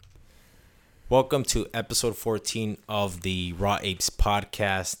Welcome to episode 14 of the Raw Apes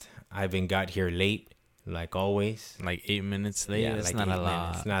podcast. Ivan got here late, like always. Like 8 minutes late? Yeah, That's like not a 8 lot.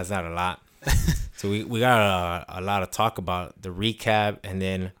 minutes. No, it's not a lot. So we got a lot to talk about. The recap and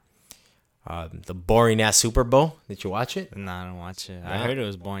then the boring-ass Super Bowl. Did you watch it? Nah, I don't watch it. Nah? I heard it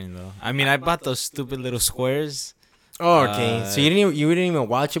was boring, though. I mean, I bought those stupid little squares. Oh, okay. So you didn't even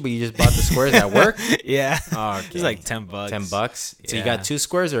watch it, but you just bought the squares at work? Yeah. Oh, okay. It's like $10. $10. So you Yeah. got two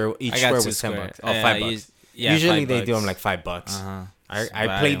squares, or each I got square two was $10? squares. Oh, $5. Yeah, Usually $5. they do them like $5. Uh-huh.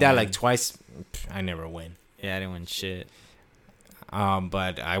 I played that like twice. I never win. Yeah, I didn't win shit.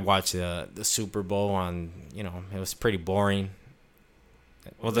 But I watched the Super Bowl on, it was pretty boring.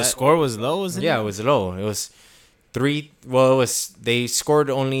 Well, the score was low, wasn't it? Yeah, it was low. It was they scored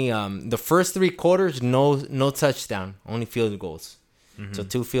only, the first three quarters, no touchdown, only field goals. Mm-hmm. So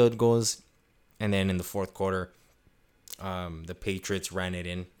 2 field goals. And then in the fourth quarter, the Patriots ran it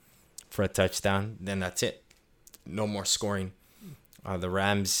in for a touchdown. Then that's it. No more scoring. The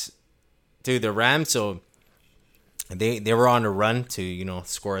Rams, so they were on a run to,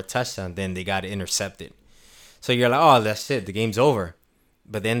 score a touchdown. Then they got intercepted. So you're like, oh, that's it. The game's over.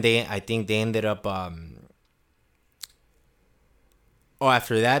 But then I think they ended up,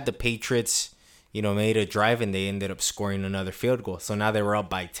 after that, the Patriots, made a drive and they ended up scoring another field goal. So now they were up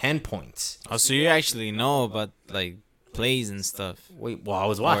by 10 points. Oh, so you actually know about, like, plays and stuff. Wait, well, I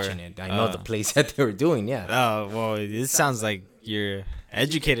was watching it. I know the plays that they were doing, yeah. Oh, well, it sounds like you're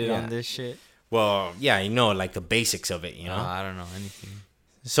educated on this shit. Well, yeah, like the basics of it, I don't know anything.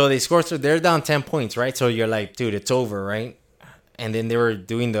 So they scored, so they're down 10 points, right? So you're like, dude, it's over, right? And then they were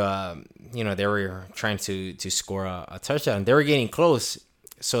doing they were trying to score a touchdown. They were getting close.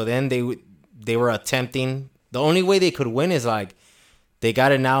 So then they were attempting. The only way they could win is like, they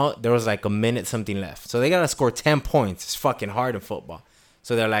got it now. There was like a minute something left. So they got to score 10 points. It's fucking hard in football.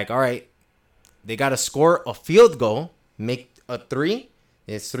 So they're like, all right, they got to score a field goal, make a 3.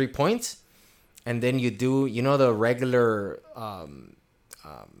 It's 3 points. And then you do, the regular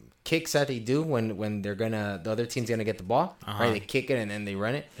kicks that they do when the other team's going to get the ball, right? They kick it and then they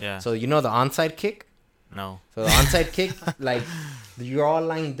run it. Yeah. So the onside kick? No. So the onside kick, like, you're all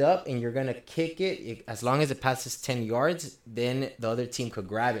lined up and you're going to kick it. As long as it passes 10 yards, then the other team could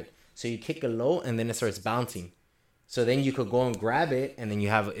grab it. So you kick it low and then it starts bouncing. So then you could go and grab it and then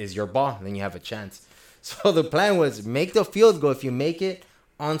is your ball. And then you have a chance. So the plan was make the field goal. If you make it,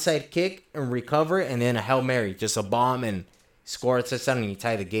 onside kick and recover, and then a Hail Mary, just a bomb and score a touchdown and you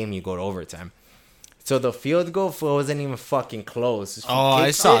tie the game and you go to overtime. So the field goal wasn't even fucking close.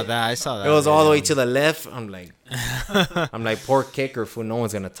 I saw that. It was all the way to the left. I'm like, poor kicker, fool. No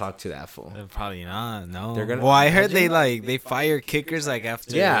one's gonna talk to that fool. Probably not. No. They're gonna. Well, I heard they fire kickers like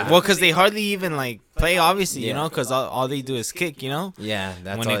after. Yeah. Well, because they hardly even like play, obviously, because all they do is kick, Yeah,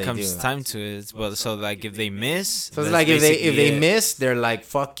 that's when all it comes do. time to it. But so like if they miss, so it's like if they miss, they're like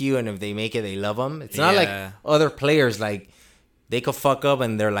fuck you, and if they make it, they love them. It's not like other players like. They could fuck up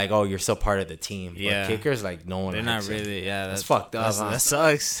and they're like, oh, you're still part of the team. Yeah. But kickers, like, no one. They're not really. Yeah, that's fucked up. That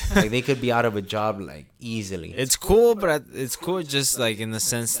sucks. Like, they could be out of a job, like, easily. It's cool, but it's cool just, like, in the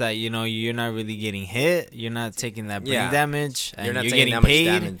sense that, you're not really getting hit. You're not taking that brain damage. And you're getting paid.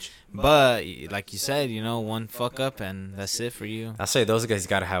 Damage. But, like you said, one fuck up and that's it for you. I say those guys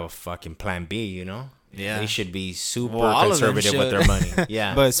got to have a fucking plan B, Yeah. They should be super conservative with their money.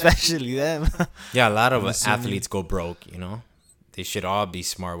 Yeah. But especially them. Yeah, a lot of athletes go broke, They should all be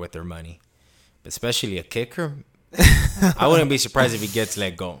smart with their money. But especially a kicker. I wouldn't be surprised if he gets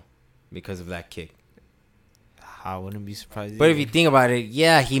let go because of that kick. I wouldn't be surprised But either. if you think about it,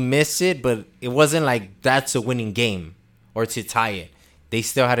 yeah, he missed it, but it wasn't like that's a winning game or to tie it. They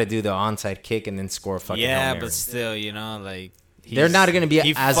still had to do the onside kick and then score a fucking Hail Mary. But still, like... They're not going to be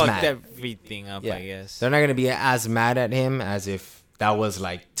he as fucked mad. Everything up, I guess. They're not going to be as mad at him as if that was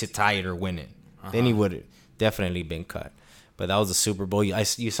like to tie it or win it. Then he would have definitely been cut. But that was a Super Bowl.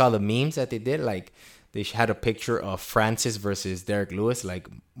 You saw the memes that they did? Like, they had a picture of Francis versus Derek Lewis, like,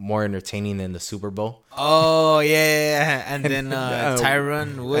 more entertaining than the Super Bowl. Oh, yeah. And then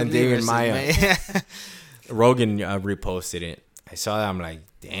Tyron Woodley and David Maya. Rogan reposted it. I saw that. I'm like,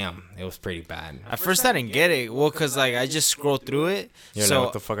 damn, it was pretty bad. At first, I didn't get it. Well, because, like, I just scrolled through it. You're like,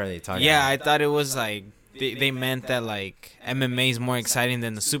 what the fuck are they talking about? Yeah, I thought it was, like... They meant that like MMA is more exciting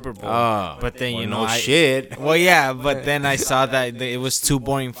than the Super Bowl. But then shit. Well, yeah, but then I saw that it was 2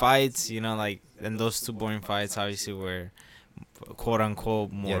 boring fights. Like, and those 2 boring fights obviously were quote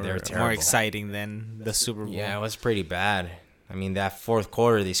unquote more exciting than the Super Bowl. Yeah, it was pretty bad. I mean, that fourth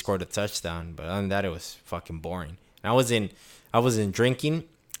quarter they scored a touchdown, but other than that, it was fucking boring. And I wasn't drinking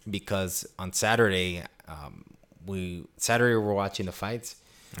because on Saturday, we were watching the fights.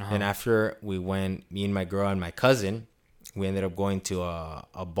 And after we went, me and my girl and my cousin, we ended up going to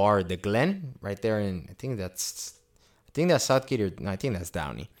a bar, the Glen, right there in I think that's Southgate or no, I think that's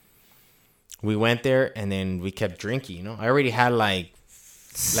Downey. We went there and then we kept drinking. You know, I already had like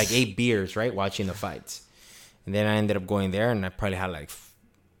 8 beers, right, watching the fights, and then I ended up going there and I probably had like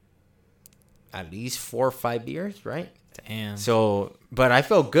at least 4 or 5 beers, right? Damn. So, but I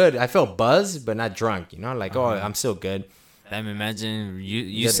felt good. I felt buzzed, but not drunk. You know, like oh, I'm still good. Damn, imagine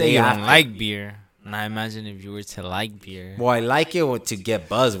you say you don't like beer. And I imagine if you were to like beer. Well, I like it to get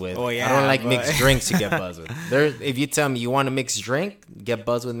buzzed with. Oh, yeah, I don't like mixed drinks to get buzzed with. If you tell me you want a mixed drink, get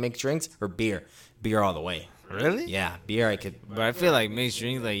buzzed with mixed drinks, or beer all the way. Really? Yeah, beer I could. But I feel like mixed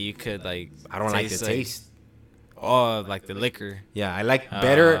drinks, like you could like. I don't like the taste. Oh, like the liquor. Yeah, I like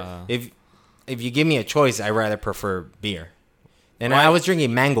better if you give me a choice, I rather prefer beer. And I was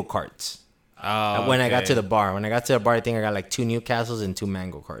drinking Mango Carts. Oh, when I got to the bar. When I got to the bar, I think I got like 2 Newcastles and 2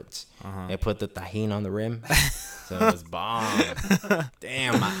 Mango Carts. I put the tahini on the rim. So it was bomb.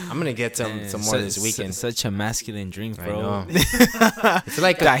 Damn, I'm going to get some more this weekend. Such a masculine drink, bro. I know. It's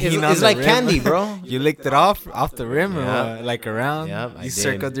like, it's like candy, bro. You licked it off the rim or like around? Yep, you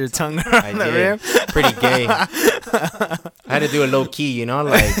circled your tongue around the rim? Pretty gay. I had to do it low key, you know,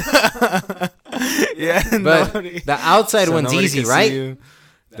 like. Yeah, but the outside one's easy, right?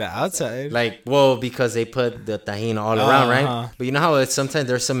 The outside? Like, well, because they put the tahini all around, right? But you know how sometimes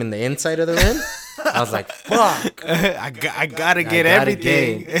there's some in the inside of the rim? I was like, fuck. I gotta get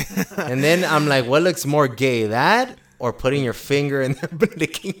everything. And then I'm like, what looks more gay, that or putting your finger and then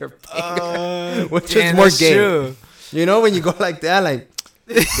licking your finger? Which is more gay? True. You know, when you go like that, like,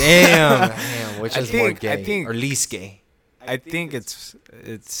 damn, which is more gay or least gay? I think it's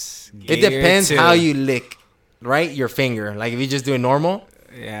it depends how you lick, right? Your finger. Like, if you just do it normal.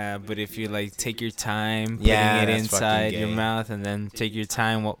 Yeah, but if you like take your time putting it inside your mouth and then take your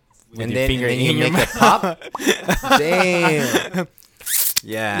time with your finger in your mouth. It pop. Damn.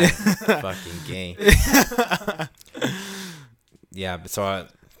 Yeah. Fucking gay. Yeah, but so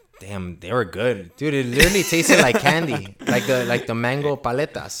damn, they were good, dude. It literally tasted like candy, like the mango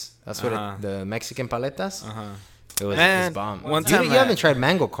paletas. That's what the Mexican paletas. It was bomb. One time you haven't tried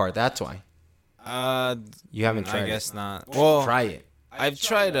Mango Cart. That's why. You haven't tried. I guess not. Well, try it. I've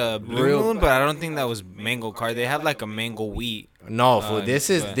tried a Blue Moon, but I don't think that was Mango Cart. They have like a mango wheat. No, fool. This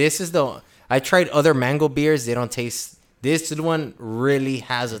is the. I tried other mango beers. They don't taste. This one really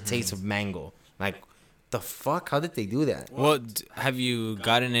has a taste of mango. Like, the fuck? How did they do that? Well, have you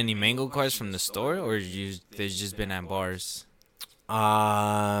gotten any Mango Carts from the store, or they've just been at bars?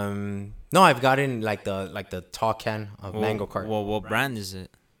 No, I've gotten like the tall can of Mango Cart. Well, what brand is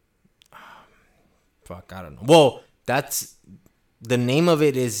it? Fuck, I don't know. Well, that's. The name of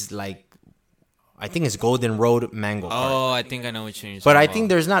it is like, I think it's Golden Road Mango Cart. Oh, I think I know what you're saying. But I think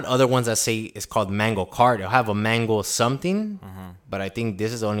there's not other ones that say it's called Mango Cart. It'll have a mango something, but I think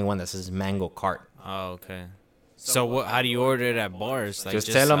this is the only one that says Mango Cart. Oh, okay. So how do you order it at bars? Like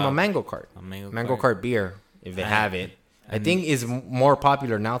just tell them a Mango Cart. A Mango Cart beer, if they have it. I think it's more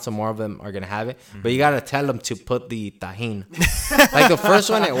popular now, so more of them are going to have it. But you got to tell them to put the tahini. Like, the first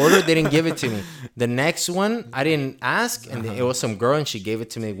one I ordered, they didn't give it to me. The next one, I didn't ask, and it was some girl, and she gave it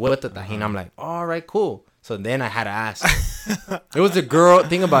to me with the tahini. I'm like, all right, cool. So then I had to ask her. It was a girl.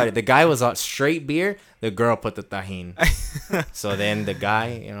 Think about it. The guy was on straight beer. The girl put the tahini. So then the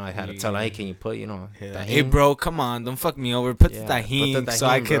guy, I had to tell her, hey, can you put, tahini? Hey, bro, come on. Don't fuck me over. Put the tahini so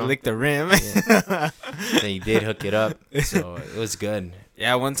I could lick the rim. Then he did hook it up. So it was good.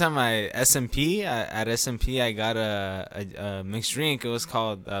 Yeah, one time at SMP, I got a mixed drink. It was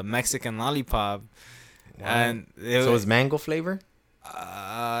called Mexican Lollipop. Wow. And so it was mango flavor?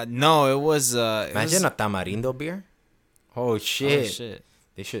 No, it was. Imagine a tamarindo beer. Oh shit!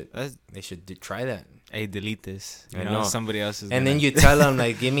 They should try that. Hey, delete this. I know somebody else is. And then you tell them,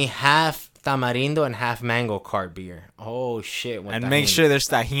 like, give me half tamarindo and half Mango Cart beer. Oh shit! And make sure there's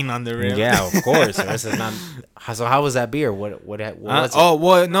tahini on the rim. Yeah, of course. This is not. So how was that beer? What was it? Oh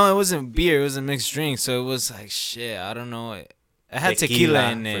well, no, it wasn't beer. It was a mixed drink. So it was like shit. I don't know. It had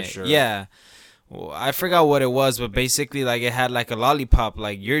tequila in it. For sure. Yeah. Well, I forgot what it was, but basically, like, it had like a lollipop,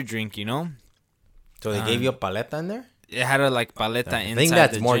 like your drink, So they gave you a paleta in there? It had a like paleta inside. I think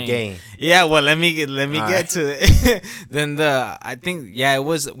that's the more drink. gay. Yeah, well, let me get to it. Then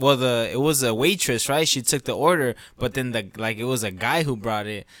it was a waitress, right? She took the order, but then it was a guy who brought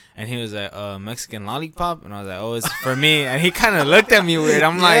it, and he was a Mexican lollipop, and I was like, oh, it's for me, and he kind of looked at me weird.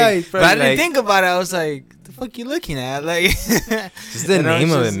 I'm like, but I didn't think about it. I was like, the fuck you looking at? Like, just the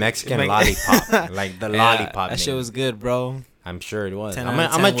name of it, Mexican lollipop, like the lollipop. That shit was good, bro. I'm sure it was. I'm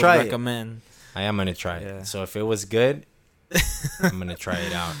gonna try it. Recommend. I am gonna try it. So if it was good, I'm gonna try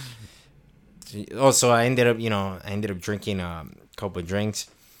it out. Also, I ended up drinking a couple of drinks,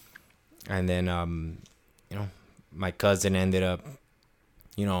 and then my cousin ended up,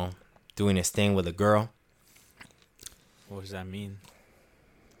 doing his thing with a girl. What does that mean?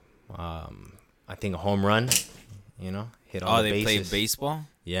 I think a home run. Hit all the bases. They play baseball.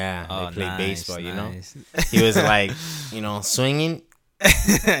 Yeah, they play baseball. He was like, swinging.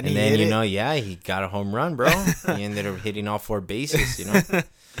 and then he got a home run, bro. He ended up hitting all 4 bases.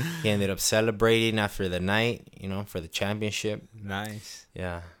 He ended up celebrating after the night, for the championship. Nice.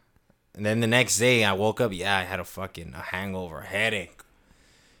 Yeah. And then the next day I woke up, I had a hangover, a headache.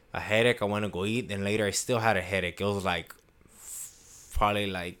 I went to go eat. Then later I still had a headache. It was like probably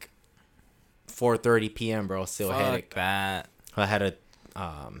like 4:30 p.m., bro. Still headache. That. I had to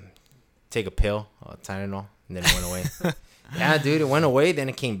take a pill, Tylenol, and then it went away. Yeah, dude, it went away. Then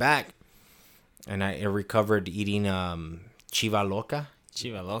it came back, and I recovered eating Chiva Loca.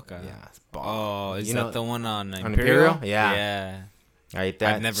 Chiva Loca. Yeah. Oh, is that the one on Imperial? Yeah. Yeah. I ate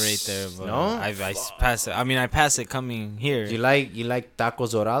that. I've never ate there, but no? I pass it. I mean, I pass it coming here. You like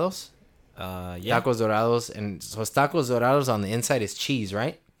tacos dorados? Yeah. Tacos dorados, and so tacos dorados on the inside is cheese,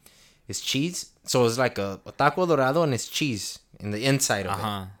 right? It's cheese. So it's like a taco dorado and it's cheese in the inside of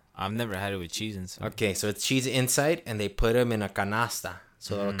it. I've never had it with cheese inside. Okay, so it's cheese inside, and they put them in a canasta.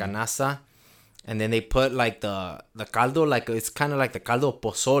 So a canasta, and then they put like the caldo, like it's kind of like the caldo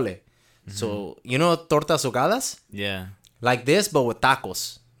pozole. So tortas ahogadas? Yeah. Like this, but with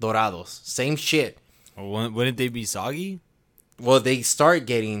tacos dorados. Same shit. Wouldn't they be soggy? Well, they start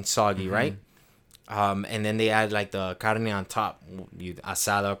getting soggy, right? And then they add like the carne on top.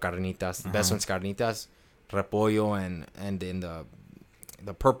 Asada, carnitas. The best one's carnitas, repollo, and then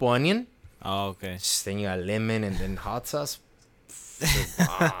the purple onion. Oh, okay. Then you got lemon and then hot sauce.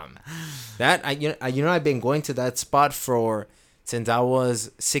 That I've been going to that spot since I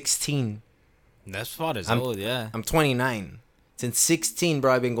was 16. That spot is old, yeah. I'm 29. Since 16,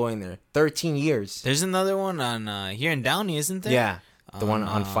 bro, I've been going there. 13 years. There's another one on here in Downey, isn't there? Yeah, the one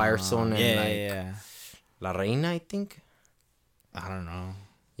on Firestone and yeah. La Reina, I think. I don't know.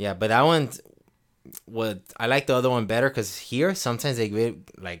 Yeah, but that one, I like the other one better because here sometimes they give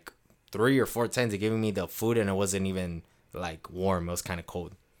like 3 or 4 times they're giving me the food and it wasn't even like warm. It was kind of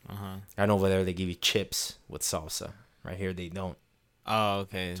cold. I know over there they give you chips with salsa. Right here they don't. Oh,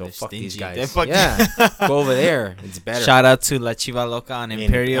 okay. So they're fuck stingy. these guys. Yeah, go over there. It's better. Shout out to La Chiva Loca on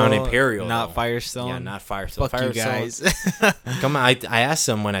Imperial. On Imperial, not though. Firestone. Yeah, not Firestone. Fuck you guys. Come on, I asked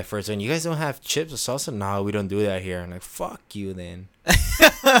them when I first went, you guys don't have chips or salsa? No, we don't do that here. I'm like, fuck you then.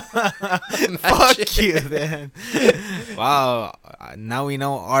 Fuck you then. Wow. Now we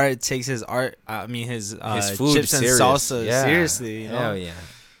know Art takes his food chips and salsa seriously. Hell yeah.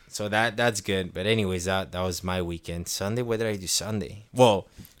 So that's good. But anyways, that was my weekend. Sunday, what did I do Sunday? Well,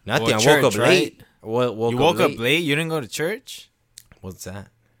 nothing. I woke up late. You woke up late? You didn't go to church? What's that?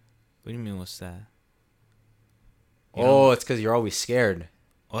 What do you mean, what's that? It's because you're always scared.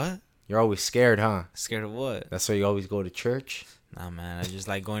 What? You're always scared, huh? Scared of what? That's why you always go to church? Nah, man. I just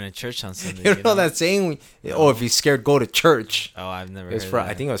like going to church on Sunday. You know that saying? If you're scared, go to church. Oh, I've never heard that.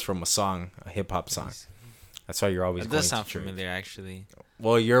 I think it was from a song, a hip-hop song. That's why you're always going to church. That does sound familiar, actually.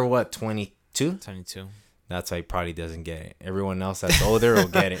 Well, you're what, 22? 22. That's why he probably doesn't get it. Everyone else that's older will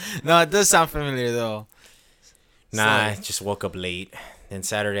get it. No, it does sound familiar, though. I just woke up late. Then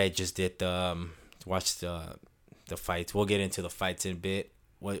Saturday, I just did watched the fights. We'll get into the fights in a bit.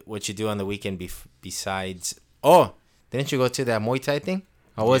 What you do on the weekend besides... Oh, didn't you go to that Muay Thai thing?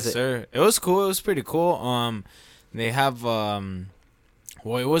 How was it? Sir. It was cool. It was pretty cool. They have...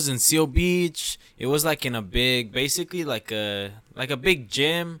 Well, it was in Seal Beach. It was like in a big, basically like a big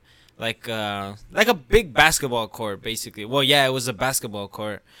gym, like a big basketball court, basically. Well, yeah, it was a basketball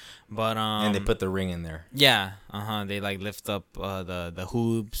court, but and they put the ring in there. Yeah, They like lift up the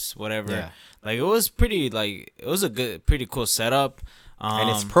hoops, whatever. Yeah. Like it was a pretty cool setup. And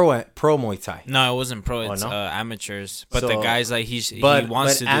it's pro Muay Thai. No, it wasn't pro. It's amateurs. But the guys he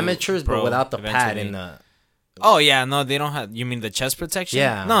wants to do amateurs, but without the pad in the. Oh yeah, no, they don't have. You mean the chest protection?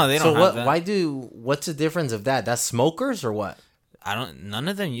 Yeah. No, they don't have that. What's the difference of that? That's smokers or what? None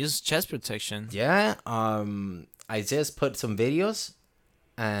of them use chest protection. Yeah. I just put some videos,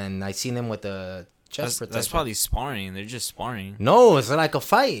 and I seen them with the chest protection. That's probably sparring. They're just sparring. No, it's like a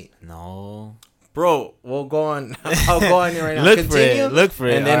fight. No. Bro, we'll go on. I'll go on here right now. Look for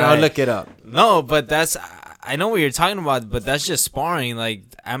it, and then I'll look it up. No, but I know what you're talking about, but that's just sparring. Like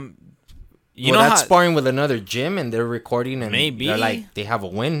that's sparring with another gym, and they're recording, and maybe they're like they have a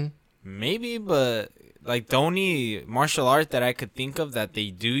win. Maybe, but like the only martial art that I could think of that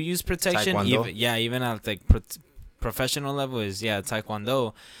they do use protection, Taekwondo? even at like professional level is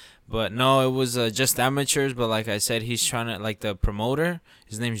Taekwondo. But no, it was just amateurs. But like I said, he's trying to, like, the promoter.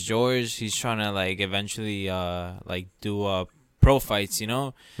 His name's George. He's trying to, like, eventually like do pro fights, you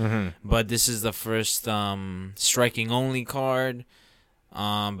know. Mm-hmm. But this is the first striking only card.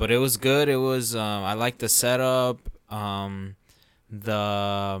 But it was good. It was I like the setup. Like,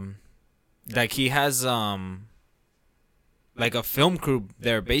 he has like a film crew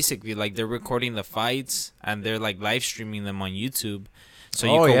there, basically. Like, they're recording the fights and they're like live streaming them on YouTube. So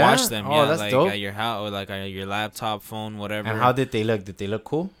you can watch them, that's like dope. At your house, or like at your laptop, phone, whatever. And how did they look? Did they look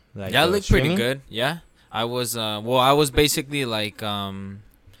cool? Like, yeah, it looked pretty good. Yeah, I was I was basically like I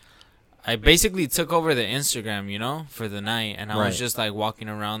basically took over the Instagram, you know, for the night, and I was just like walking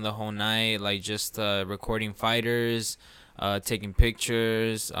around the whole night, like just recording fighters, taking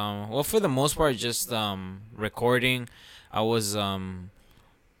pictures. Well, for the most part, just recording. I was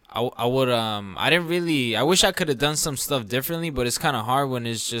I didn't really, I wish I could have done some stuff differently, but it's kind of hard when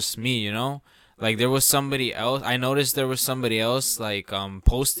it's just me, you know. Like, there was somebody else. I noticed there was somebody else like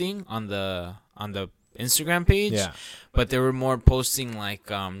posting on the Instagram page. Yeah. But they were more posting like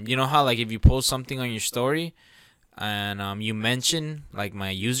you know how, like, if you post something on your story and you mention like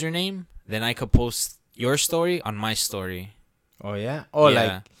my username, then I could post your story on my story. Oh yeah. Oh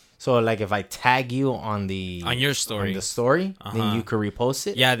yeah. Like if I tag you on your story, on the story, then you could repost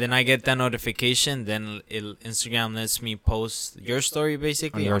it. Yeah, then I get that notification. Then Instagram lets me post your story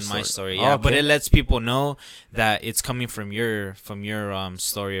basically on my story. Yeah, but it lets people know that it's coming from your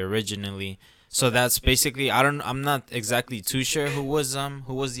story originally. So that's basically, I'm not exactly too sure who was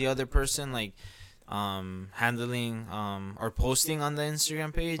the other person, like handling or posting on the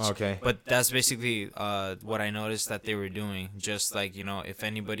Instagram page. Okay. But that's basically what I noticed that they were doing. Just like, you know, if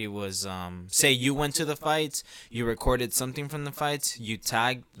anybody was say you went to the fights, you recorded something from the fights, you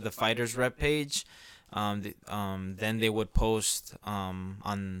tagged the fighters rep page, then they would post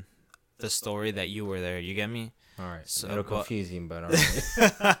on the story that you were there. You get me? All right, so, a little confusing, but all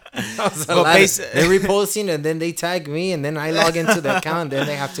right. They're reposting and then they tag me and then I log into the account. Then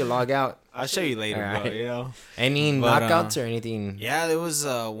they have to log out. I'll show you later, right. bro. You know, any knockouts or anything? Yeah, there was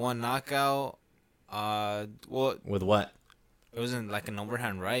one knockout. Well, with what? It wasn't like an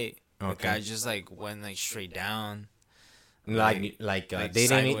overhand right. Okay. The guy just like went like straight down. Like they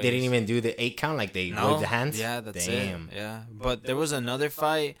didn't even do the 8 count, like they waved the hands. Yeah, that's it. Yeah, but there was another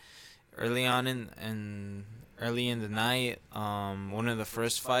fight early on early in the night. One of the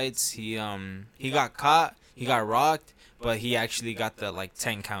first fights, he got caught, he got rocked, but he actually got the like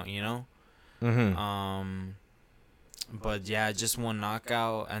 10 count, you know. Mm-hmm. But yeah, just one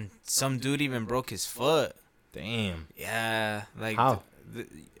knockout, and some dude even broke his foot. Damn. Yeah, like how?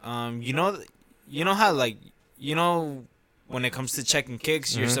 You know how, like, you know, when it comes to checking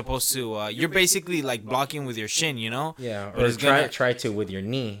kicks, you're supposed to you're basically like blocking with your shin, you know. Yeah, or try to with your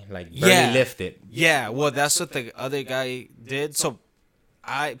knee, like barely lift it. Yeah, well, that's what the other guy did. So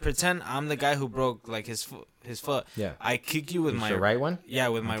I pretend I'm the guy who broke like his foot. Yeah. I kick you with my right one. Yeah,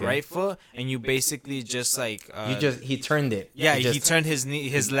 with my right foot, and you basically just like he turned it. Yeah, he turned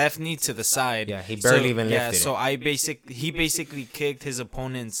his left knee to the side. Yeah, he barely even lifted it. So he basically kicked his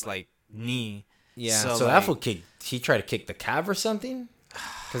opponent's like knee. Yeah, so that fool kicked. He tried to kick the calf or something.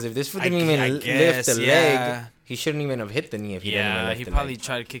 Because if this fool didn't even lift the leg, he shouldn't even have hit the knee if he didn't even lift the leg. Yeah, he probably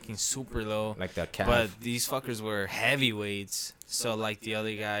tried kicking super low. Like that calf. But these fuckers were heavyweights. So like the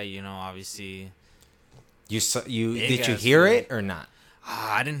other guy, you know, obviously. Did you hear it or not?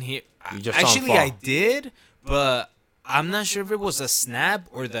 I didn't hear. You just actually, I did, but I'm not sure if it was a snap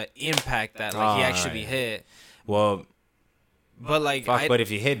or the impact that like he actually hit. Well, but like, but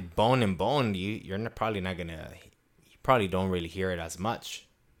if you hit bone and bone, you're probably not gonna. You probably don't really hear it as much.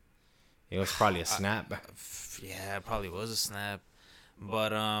 It was probably a snap. Yeah, it probably was a snap.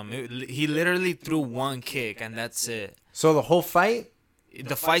 But he literally threw one kick and that's it. So the whole fight.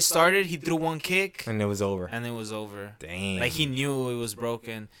 The fight started. He threw one kick, and it was over. Damn. Like he knew it was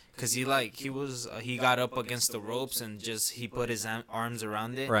broken, cause he got up against the ropes and he put his arms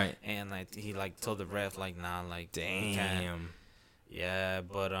around it. Right. And like he told the ref like, nah, like damn. Yeah,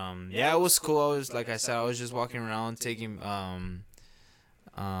 but yeah, it was cool. I was just walking around taking like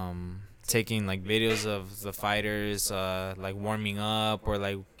videos of the fighters like warming up or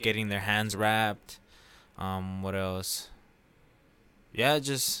like getting their hands wrapped. What else? Yeah,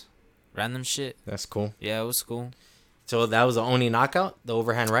 just random shit. That's cool. Yeah, it was cool. So that was the only knockout, the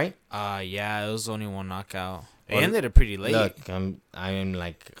overhand right? Yeah, it was only one knockout. It ended it pretty late. Look,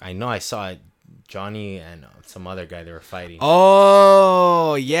 I know I saw it. Johnny and some other guy, they were fighting.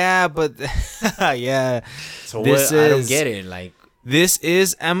 Oh yeah, but yeah. So I don't get it. Like, This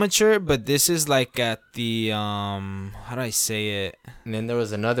is amateur, but this is like at the how do I say it? And then there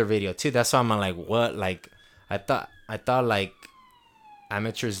was another video too. That's why I'm like, what? Like, I thought like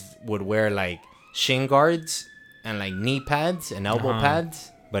amateurs would wear like shin guards and like knee pads and elbow pads,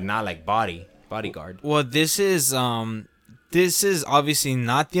 but not like bodyguard. Well, this is obviously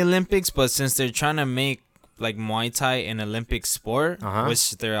not the Olympics, but since they're trying to make like Muay Thai an Olympic sport,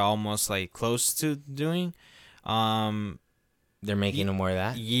 which they're almost like close to doing, they're making them wear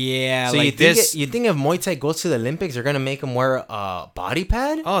that. Yeah, so like you think if Muay Thai goes to the Olympics, they're gonna make them wear a body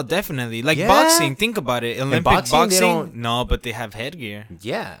pad? Oh, definitely. Like boxing. Think about it. Olympic boxing. No, but they have headgear.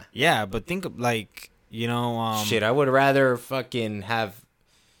 Yeah. Yeah, but think of like shit, I would rather fucking have.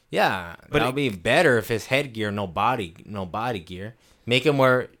 Yeah, but that'll be better if it's headgear, no body gear. Make them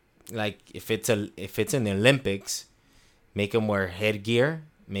wear like if it's in the Olympics, make them wear headgear.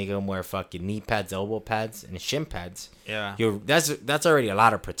 Make them wear fucking knee pads, elbow pads, and shin pads. Yeah. That's already a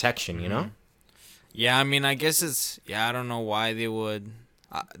lot of protection, you know? Yeah, I mean, I guess it's... Yeah, I don't know why they would...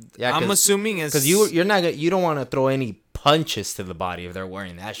 I'm assuming it's... Because you don't want to throw any punches to the body if they're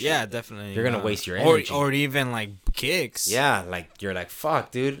wearing that shit. Yeah, definitely. You're going to waste your energy. Or even, like, kicks. Yeah, like, you're like,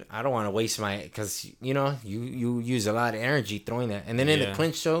 fuck, dude. I don't want to waste my... Because, you know, you use a lot of energy throwing that. And then in the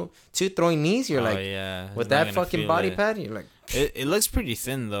clinch show, too, throwing knees, you're like... yeah. With that fucking body pad, you're like... It looks pretty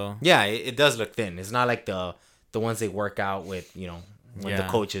thin, though. Yeah, it does look thin. It's not like the ones they work out with, you know, when the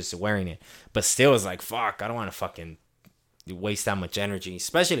coach is wearing it. But still, it's like, fuck, I don't want to fucking waste that much energy,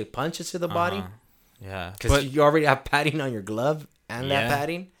 especially punches to the body. Yeah. Because you already have padding on your glove and that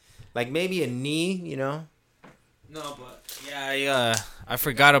padding. Like maybe a knee, you know. No, but yeah, I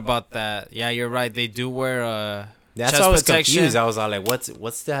forgot about that. Yeah, you're right. They do wear that's chest why I was protection. confused. I was all like,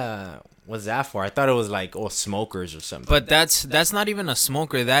 what's that for? I thought it was like smokers or something. But that's not even a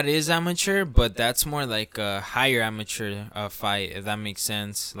smoker. That is amateur, but that's more like a higher amateur fight, if that makes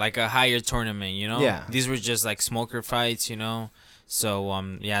sense. Like a higher tournament, you know? Yeah. These were just like smoker fights, you know? So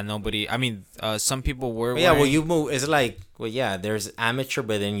nobody. I mean, some people were. Yeah, well, you move. It's like, there's amateur,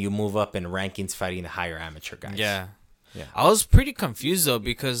 but then you move up in rankings fighting the higher amateur guys. Yeah. I was pretty confused though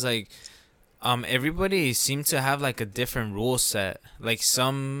because like. Everybody seemed to have like a different rule set. Like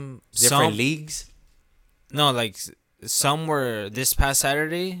some leagues. No, like some were this past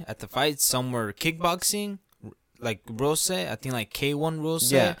Saturday at the fight. Some were kickboxing, like rule set. I think like K1 rule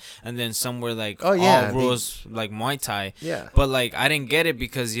set, and then some were like all rules like Muay Thai. Yeah. But like I didn't get it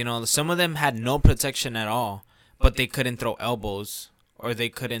because some of them had no protection at all, but they couldn't throw elbows. Or they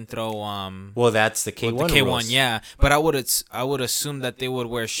couldn't throw. Well, that's the K1. The K1, rules. yeah. But I would assume that they would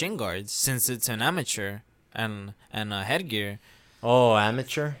wear shin guards since it's an amateur and headgear. Oh,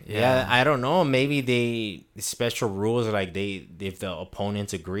 amateur. Yeah, I don't know. Maybe the special rules like if the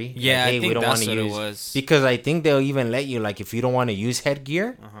opponents agree. Yeah, like, hey, I think we don't that's want to what use, it was. Because I think they'll even let you like if you don't want to use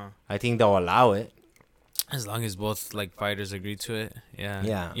headgear. I think they'll allow it. As long as both like fighters agree to it. Yeah.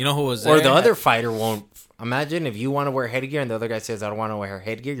 Yeah. You know who was there? Or the other fighter won't. Imagine if you want to wear headgear and the other guy says, I don't want to wear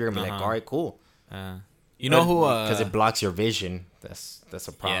headgear. You're going to be like, all right, cool. You know who... Because it blocks your vision. That's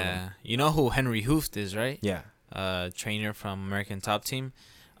a problem. Yeah. You know who Henry Hooft is, right? Yeah. Trainer from American Top Team.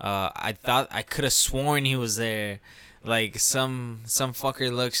 I could have sworn he was there. Like, some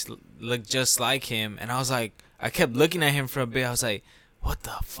fucker looked just like him. And I was like... I kept looking at him for a bit. I was like... What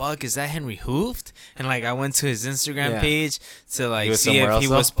the fuck is that, Henry Hooft? And like I went to his Instagram page to like see if he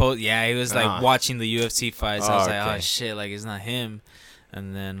was Yeah, he was like watching the UFC fights. I was like, oh shit, like it's not him.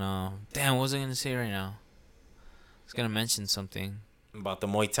 And then, damn, what was I gonna say right now? I was gonna mention something about the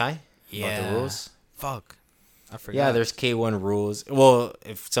Muay Thai. Yeah, about the rules. Fuck, I forgot. Yeah, there's K1 rules. Well,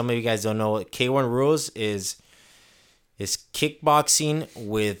 if some of you guys don't know, K1 rules is kickboxing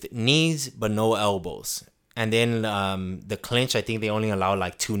with knees but no elbows. And then the clinch, I think they only allow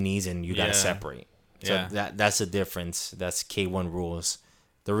like 2 knees and you gotta separate. So that's the difference. That's K1 rules.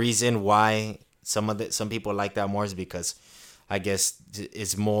 The reason why some people like that more is because I guess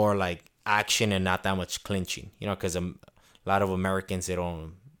it's more like action and not that much clinching. You know, because a lot of Americans they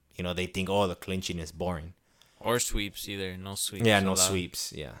don't. You know, they think the clinching is boring. Or sweeps either. No sweeps. Yeah, no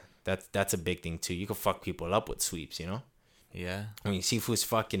sweeps. Yeah, that's a big thing too. You can fuck people up with sweeps. You know. Yeah. When you see fools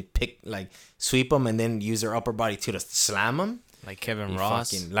fucking sweep them and then use their upper body to slam them. Like Kevin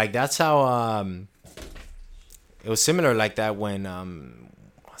Ross. That's how it was similar like that when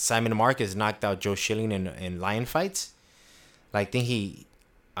Simon Marcus knocked out Joe Schilling in lion fights. Like I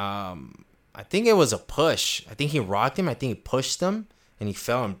think it was a push. I think he rocked him. I think he pushed him and he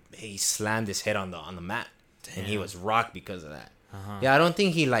fell and he slammed his head on the mat. Damn. And he was rocked because of that. Yeah, I don't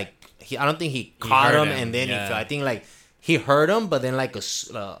think he caught him and then he fell. I think like he hurt him, but then like a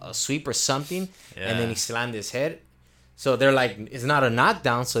sweep or something, and then he slammed his head. So they're like, it's not a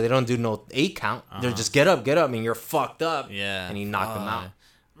knockdown, so they don't do no 8 count. They're just get up, and you're fucked up. Yeah. And he knocked them out. I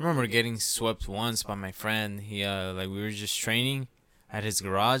remember getting swept once by my friend. He like we were just training at his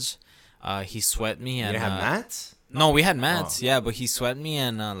garage. He swept me and you didn't have mats? No, we had mats, yeah, but he swept me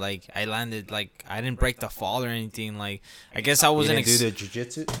and like I landed like I didn't break the fall or anything. Like I guess I wasn't. You didn't do the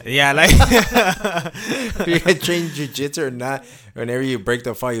jujitsu? Yeah, like you had trained jujitsu or not. Whenever you break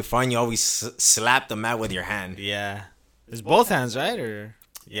the fall, you find you always slap the mat with your hand. Yeah, it's both hands, right? Or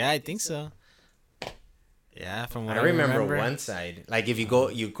yeah, I think so. Yeah, from what I remember one side. Like if you go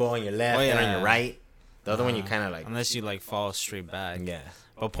on your left and on your right. The other one you kind of like. Unless you like fall straight back. Yeah.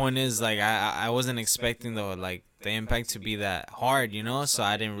 But point is, like I wasn't expecting the impact to be that hard, you know. So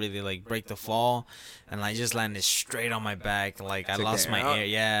I didn't really like break the fall, and I just landed straight on my back. Like I lost my air.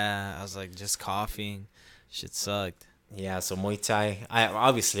 Yeah, I was like just coughing. Shit sucked. Yeah. So Muay Thai.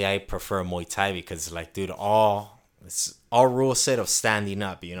 I prefer Muay Thai because like dude, all rule set of standing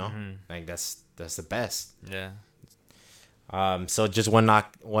up. You know, like that's the best. Yeah. So just one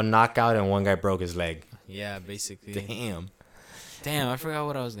knockout and one guy broke his leg. Yeah, basically. Damn, I forgot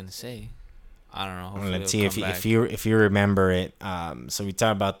what I was gonna say. I don't know. Hopefully let's see if you remember it. So we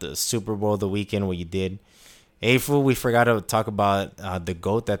talked about the Super Bowl the weekend, what you did. Hey, fool, we forgot to talk about the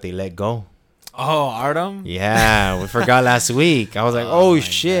GOAT that they let go. Oh, Artem? Yeah, we forgot last week. I was like, oh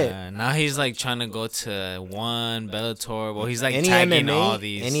shit. God. Now he's like trying to go to one Bellator. Well, he's like tagging all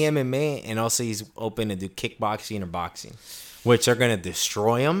these. Any MMA, and also he's open to do kickboxing or boxing, which are gonna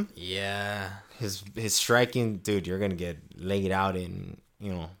destroy him. Yeah. His striking, dude, you're gonna get laid out in,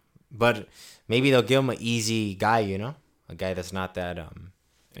 you know. But maybe they'll give him an easy guy, you know, a guy that's not that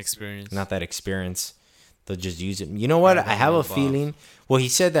experienced. They'll just use him. You know what? I have a feeling. Well, he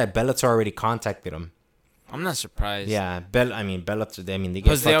said that Bellator already contacted him. I'm not surprised. Yeah, Bellator. I mean, they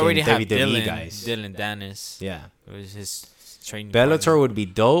get fucking already have WWE guys. Dylan Dennis. Yeah, it was his training. Bellator partner. Would be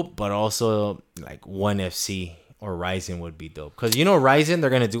dope, but also like ONE FC or Ryzen would be dope. Cause you know Ryzen, they're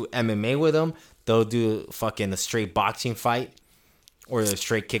gonna do MMA with him. They'll do fucking a straight boxing fight. Or the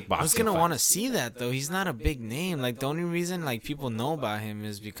straight kickboxing. I was gonna want to see that though. He's not a big name. Like the only reason like people know about him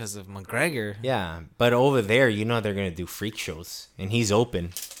is because of McGregor. Yeah, but over there, you know they're gonna do freak shows, and he's open.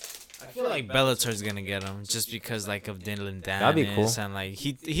 I feel like Bellator's gonna get him just because like of Dylan Dennis. That'd be cool. And like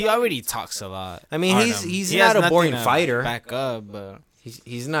he already talks a lot. I mean, he's not a boring fighter. Back up, but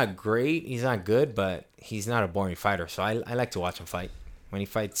he's not great. He's not good, but he's not a boring fighter. So I like to watch him fight. When he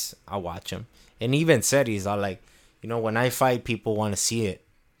fights, I'll watch him. And he even said he's all like. You know, when I fight, people want to see it,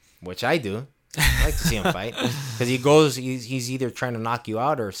 which I do. I like to see him fight because he's either trying to knock you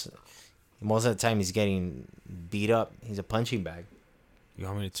out or most of the time he's getting beat up. He's a punching bag. You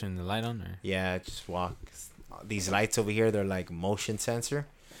want me to turn the light on? Or? Yeah, just walk. These lights over here, they're like motion sensor.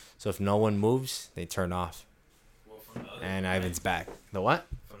 So if no one moves, they turn off. Well, and Ivan's back. The what?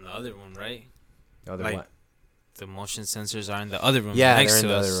 From the other one, right? The other what? The motion sensors are in the other room. Yeah, they're in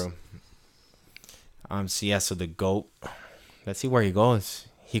the other room. So the GOAT. Let's see where he goes.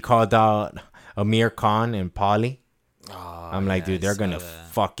 He called out Amir Khan and Paulie. Oh, I'm like, dude, they're gonna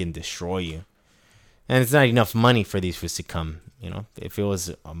fucking destroy you. And it's not enough money for these fools to come. You know, if it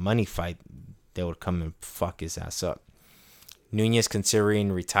was a money fight, they would come and fuck his ass up. Nunez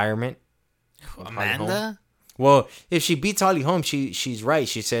considering retirement. Amanda? Well, if she beats Holly Holm, she's right.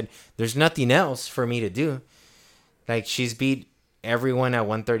 She said, there's nothing else for me to do. Like, she's beat everyone at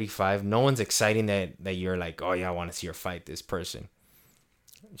 135. No one's exciting that you're like, oh yeah, I want to see her fight this person.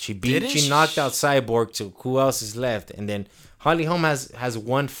 She knocked out Cyborg. To who else is left? And then Holly Holm has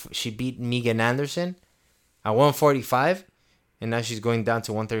one. She beat Megan Anderson at 145, and now she's going down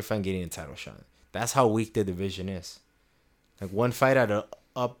to 135 and getting a title shot. That's how weak the division is. Like one fight at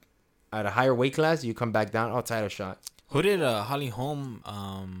a higher weight class, you come back down, title shot. Who did Holly Holm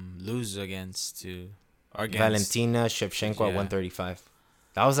lose against to? Valentina Shevchenko at 135.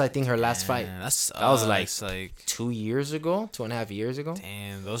 That was, I think, her last fight. That was like 2 years ago, 2.5 years ago.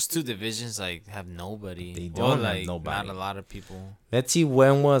 Damn, those two divisions like have nobody. They don't have nobody. Not a lot of people. Let's see,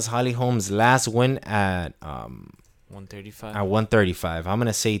 when was Holly Holm's last win at 135? At 135. I'm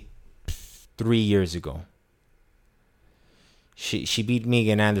gonna say 3 years ago. She beat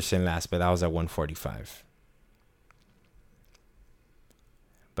Megan Anderson last, but that was at 145.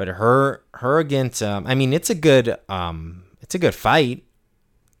 But her against I mean it's a good fight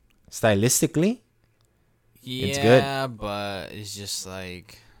stylistically. Yeah, it's good. But it's just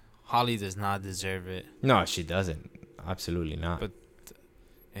like Holly does not deserve it. No, she doesn't. Absolutely not. But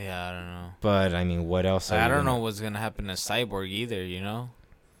yeah, I don't know. But I mean, what else? I don't know what's gonna happen to Cyborg either. You know,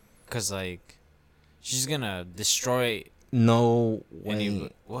 because like she's gonna destroy. No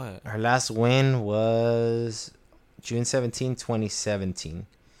way. What? Her last win was June 17, 2017.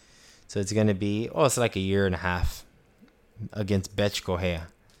 So it's going to be, it's like a year and a half against Bethe Correia.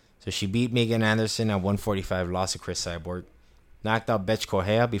 So she beat Megan Anderson at 145, lost to Chris Cyborg. Knocked out Bethe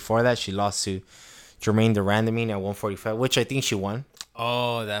Correia. Before that, she lost to Germaine de Randamie at 145, which I think she won.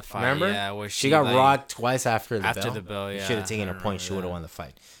 Oh, that fight. Remember? Yeah, where she got rocked twice after the bell. After the bell, yeah. She should have taken a point. She would have won the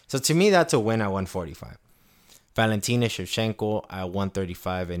fight. So to me, that's a win at 145. Valentina Shevchenko at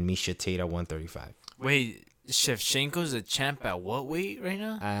 135 and Miesha Tate at 135. Wait, Shevchenko's a champ at what weight right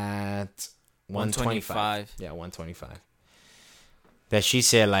now? At 125. Yeah, 125. That she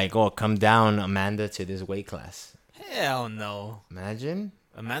said, like, come down, Amanda, to this weight class. Hell no. Imagine.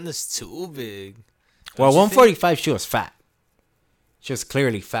 Amanda's too big. Well, 145, she was fat. She was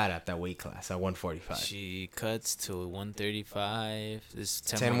clearly fat at that weight class at 145. She cuts to 135. This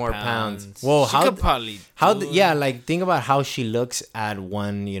 10 more pounds. Well, think about how she looks at at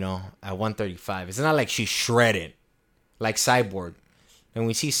 135. It's not like she's shredded, like Cyborg. And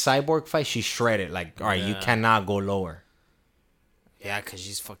we see Cyborg fight, she's shredded. Like, all right, you cannot go lower. Yeah, because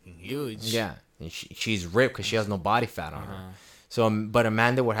she's fucking huge. Yeah, and she's ripped because she has no body fat on her. So, but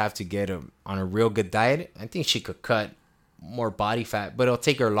Amanda would have to get on a real good diet. I think she could cut more body fat, but it'll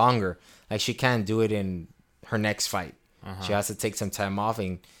take her longer. Like, she can't do it in her next fight. She has to take some time off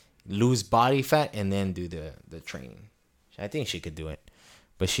and lose body fat and then do the training. I think she could do it.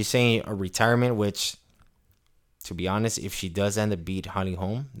 But she's saying a retirement, which, to be honest, if she does end up beat Holly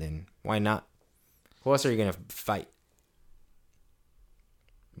Holm, then why not? Who else are you going to fight?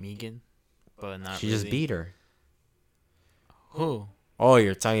 Megan, but not She just beat her. Who? Oh,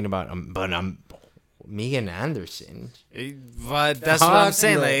 you're talking about Megan Anderson. But that's what I'm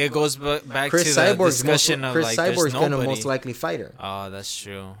saying. Like, it goes back Chris to the Cyborg's discussion of Chris like, Cyborg's gonna most likely fight her. Oh, that's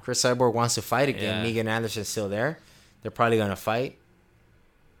true. Chris Cyborg wants to fight again. Yeah. Megan Anderson's still there. They're probably gonna fight.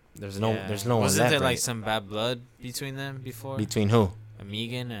 There's no one left. Wasn't there like some bad blood between them before? Between who?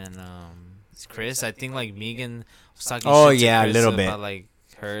 Megan and Chris. I think like Megan was talking. Oh shit to yeah, Chris a little about, bit. Like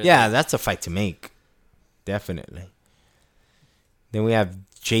her. Yeah, that's a fight to make. Definitely. Then we have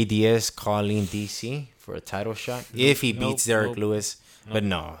Jay Diaz calling DC for a title shot if he beats Derek Lewis. But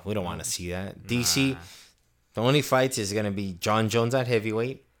no, we don't want to see that. DC, the only fights is going to be John Jones at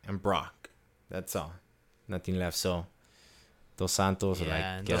heavyweight and Brock. That's all. Nothing left. So, Dos Santos,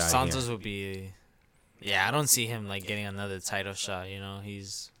 Dos Santos would be... Yeah, I don't see him like getting another title shot.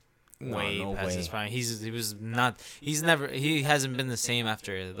 He's way past his prime. He hasn't been the same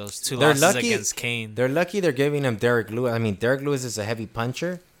after those two losses against Kane. They're lucky they're giving him Derek Lewis. I mean, Derek Lewis is a heavy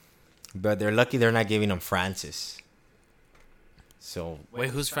puncher, but they're lucky they're not giving him Francis. So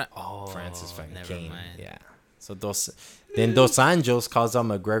wait, who's Francis? Oh, Francis fighting Kane. Mind. Yeah. So Dos Anjos calls out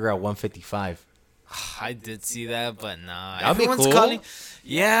McGregor at 155. I did see that, but nah. That'd be cool.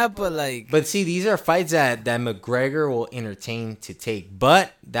 Yeah, but like... But see, these are fights that McGregor will entertain to take.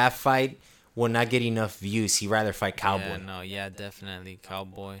 But that fight will not get enough views. He'd rather fight Cowboy. Definitely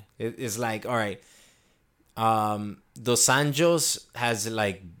Cowboy. It's like, all right. Dos Anjos has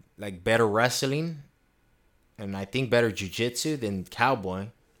like better wrestling. And I think better jiu-jitsu than Cowboy.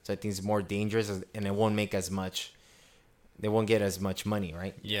 So I think it's more dangerous. And it won't make as much... They won't get as much money,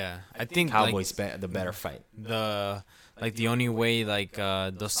 right? Yeah, I think Cowboy's the better fight. The only way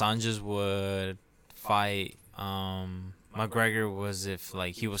Dos Anjos would fight McGregor was if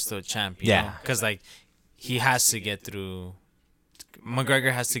like he was still champ. You know? Because like he has to get through.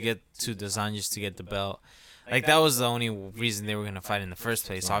 McGregor has to get to Dos Anjos to get the belt. Like that was the only reason they were gonna fight in the first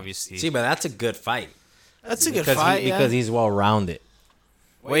place. Obviously. See, but that's a good fight. That's a good fight because he's well rounded.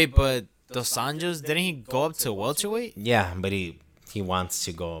 Wait, but Dos Anjos, didn't he go up to welterweight? Yeah, but he wants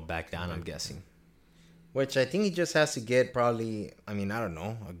to go back down, I'm guessing. Which I think he just has to get probably, I don't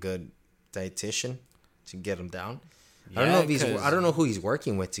know, a good dietitian to get him down. Yeah, I don't know who he's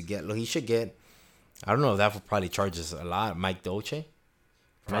working with to get. He should get, I don't know if that probably charges a lot. Mike Dolce?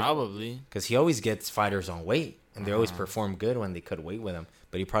 Probably. Because he always gets fighters on weight, and they always perform good when they cut weight with him.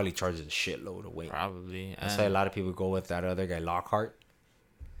 But he probably charges a shitload of weight. Probably. That's why a lot of people go with that other guy, Lockhart.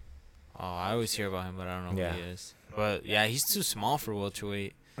 Oh, I always hear about him, but I don't know who he is. But yeah, he's too small for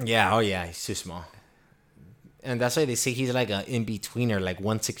welterweight. Yeah, he's too small. And that's why they say he's like an in-betweener. Like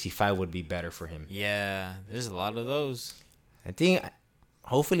 165 would be better for him. Yeah, there's a lot of those. I think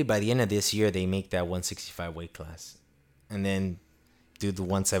hopefully by the end of this year, they make that 165 weight class. And then do the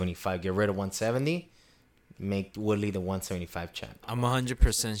 175. Get rid of 170. Make Woodley the 175 champ. I'm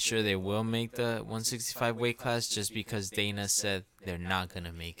 100% sure they will make the 165 weight class just because Dana said they're not going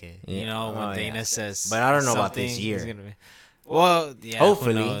to make it. Yeah. You know, when Dana says... But I don't know about this year. Well, yeah,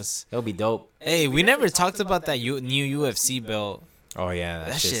 hopefully. It'll be dope. Hey, we never talked about that new UFC belt Oh yeah,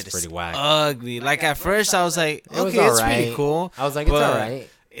 that shit is pretty whack. Ugly. Like at first I was like, okay, it's pretty cool. I was like, it's alright.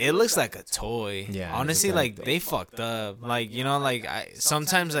 It looks like a toy. Yeah. Honestly, like they fucked up. Like, you know, like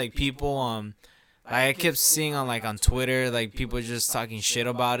sometimes like people like I kept seeing on Twitter, like people just talking shit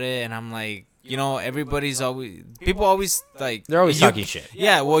about it, and I'm like, you know, people always like they're always talking shit.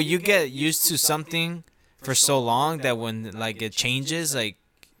 Yeah, well, you get used to something for so long that when like it changes, like,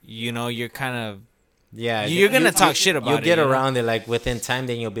 you know, you're kind of you're gonna talk shit about it. You'll get around it like within time,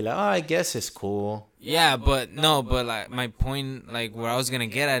 then you'll be like, oh, I guess it's cool. Yeah, but like my point, like where I was gonna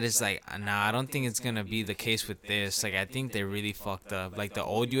get at is like, nah, I don't think it's gonna be the case with this. Like, I think they really fucked up. Like the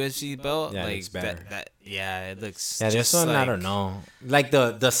old UFC belt, yeah, like it's better. It looks. Yeah, just this one like, I don't know. Like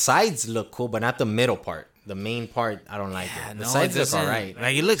the sides look cool, but not the middle part. The main part, I don't like it. The sides look alright.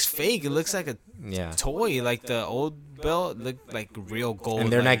 Like it looks fake. It looks like a yeah toy. Like the old belt looked like real gold.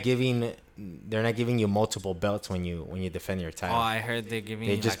 And they're not giving you multiple belts when you defend your title. Oh, I heard they're giving.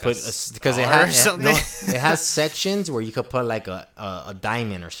 They just put because it has sections where you could put like a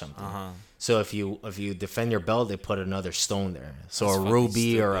diamond or something. So if you defend your belt, they put another stone there. So that's a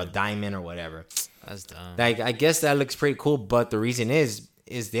ruby or a diamond or whatever. That's dumb. Like I guess that looks pretty cool, but the reason is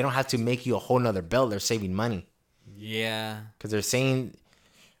they don't have to make you a whole nother belt. They're saving money. Yeah. Because they're saying,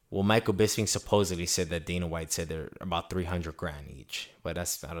 well, Michael Bisping supposedly said that Dana White said they're about $300,000 each, but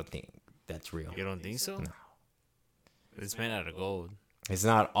I don't think that's real. You don't think so? No. It's made out of gold. It's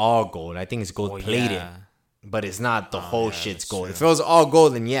not all gold. I think it's gold plated, yeah. But it's not the whole shit's gold. True. If it was all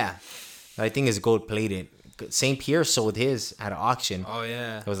gold, then yeah, I think it's gold plated. St. Pierre sold his at an auction. Oh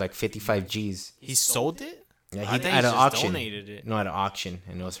yeah, it was like 55 G's. He sold it? Yeah, he at an auction. Donated it. No, at an auction,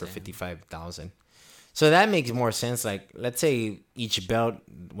 and it was for 55,000. So that makes more sense. Like, let's say each belt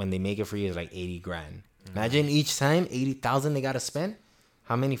when they make it for you is like $80,000. Mm-hmm. Imagine each time $80,000 they gotta spend.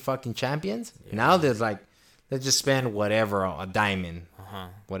 How many fucking champions? Yeah. Now there's like, let's just spend whatever, a diamond,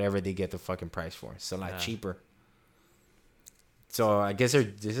 whatever they get the fucking price for. It's a lot cheaper. So I guess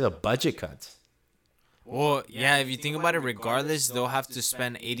this is a budget cut. Well, yeah, if you think about it, regardless, they'll have to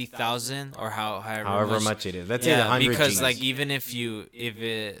spend 80,000 or however much it is. Let's say 100 because G's. Like even if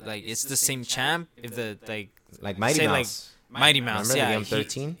it like it's the same champ, if the like Mighty Mouse, like Mighty Mouse, remember the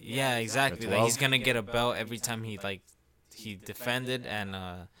 13? Yeah, exactly. Like he's gonna get a belt every time he defended and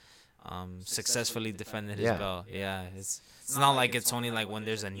successfully defended his belt. Yeah, it's not like it's only like when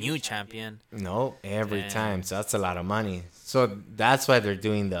there's a new champion. No, every time. So that's a lot of money. So that's why they're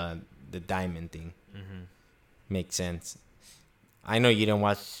doing the diamond thing. Mm-hmm. Makes sense. I know you didn't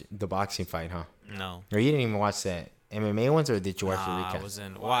watch the boxing fight, huh? No. Or you didn't even watch the MMA ones, or did you watch the recap? I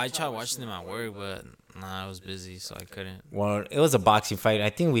wasn't. Well, I tried watching them at work, but I was busy, so I couldn't. Well, it was a boxing fight. I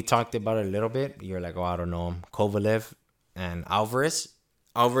think we talked about it a little bit. You're like, oh, I don't know him. Kovalev and Alvarez.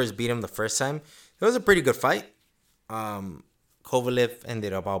 Alvarez beat him the first time. It was a pretty good fight. Kovalev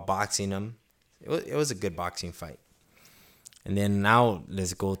ended up outboxing him. It was a good boxing fight. And then now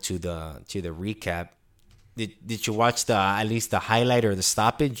let's go to the recap. Did you watch at least the highlight or the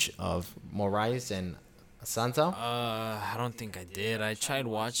stoppage of Moraes and Assunção? I don't think I did. I tried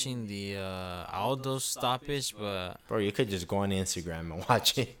watching the Aldo stoppage, but bro, you could just go on Instagram and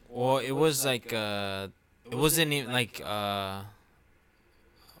watch it. Well, it was like it wasn't even like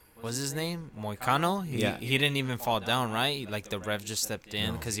what's his name? Moicano? He didn't even fall down, right? Like the ref just stepped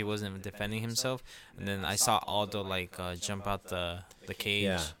in because he wasn't defending himself. And then I saw Aldo like jump out the cage.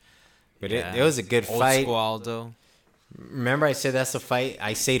 Yeah. But it was a good fight. Old school Aldo. Remember I said that's a fight?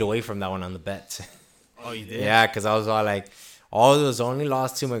 I stayed away from that one on the bets. Oh, you did? Yeah, because I was all like, Aldo's only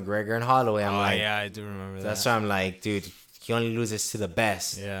lost to McGregor and Holloway. I'm like, yeah, I do remember that. That's why I'm like, dude, he only loses to the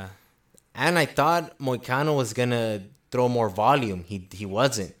best. Yeah. And I thought Moicano was going to throw more volume. He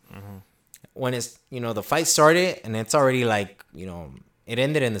wasn't. Mm-hmm. When it's, the fight started and it's already like, it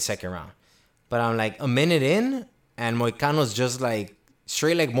ended in the second round. But I'm like a minute in and Moicano's just like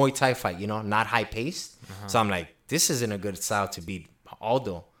straight like Muay Thai fight, not high paced. Uh-huh. So I'm like, this isn't a good style to beat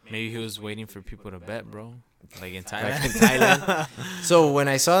Aldo. Maybe he was waiting for people to bet, bro. Like in Thailand. So when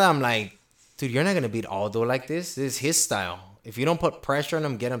I saw that, I'm like, dude, you're not going to beat Aldo like this. This is his style. If you don't put pressure on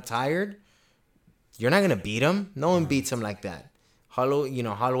him, get him tired, you're not going to beat him. No one beats him like that.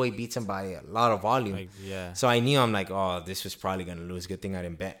 Holloway beats him by a lot of volume. So I knew, I'm like, oh, this was probably going to lose. Good thing I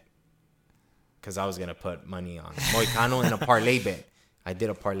didn't bet. Because I was going to put money on Moicano in a parlay bet. I did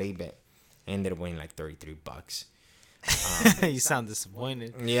a parlay bet. I ended up winning like $33. You sound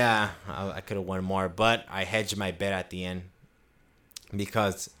disappointed. Yeah, I could have won more. But I hedged my bet at the end.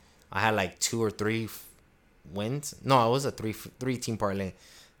 Because I had like 2 or 3 wins. No, it was a three-team parlay.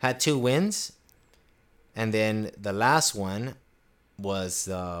 Had 2 wins. And then the last one was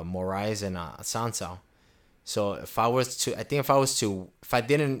Moraes and Assunção. So if I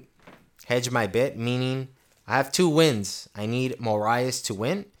didn't hedge my bet, meaning I have 2 wins. I need Moraes to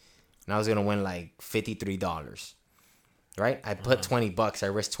win, and I was gonna win like $53. Right? I put $20. I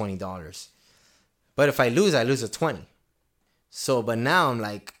risked $20. But if I lose a 20. So, but now I'm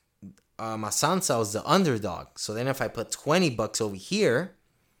like, Assunção is the underdog. So then if I put $20 over here,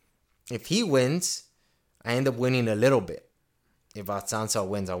 if he wins, I end up winning a little bit. If Assunção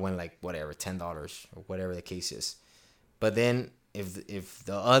wins, I win like whatever, $10 or whatever the case is. But then if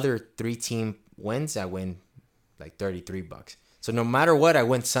the other 3 team wins, I win like $33. So no matter what, I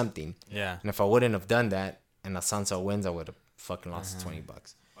win something. Yeah. And if I wouldn't have done that and Assunção wins, I would have fucking lost $20.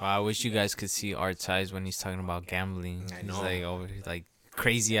 Wow, I wish you guys could see Art's eyes when he's talking about gambling. I know. He's like over like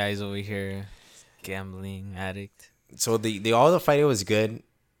crazy eyes over here, gambling addict. So the fight, it was good.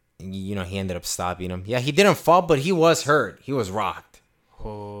 You know, he ended up stopping him. Yeah, he didn't fall, but he was hurt. He was rocked.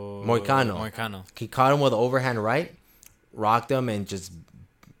 Oh, Moicano. He caught him with an overhand right, rocked him, and just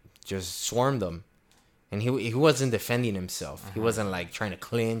swarmed him. And he wasn't defending himself. He wasn't like trying to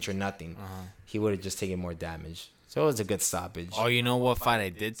clinch or nothing. He would have just taken more damage. So it was a good stoppage. Oh, you know what fight I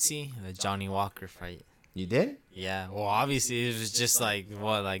did see? The Johnny Walker fight. You did? Yeah. Well, obviously it was just like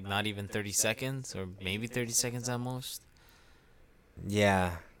like not even 30 seconds or maybe 30 seconds at most.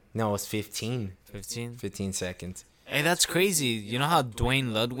 Yeah. No, it was 15. 15? 15 seconds. Hey, that's crazy. You know how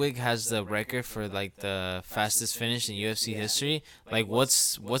Dwayne Ludwig has the record for like the fastest finish in UFC history? Like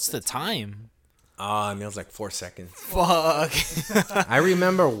what's the time? I mean, it was like 4 seconds. Fuck. I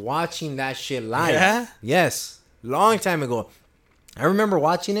remember watching that shit live. Yeah? Yes. Long time ago. I remember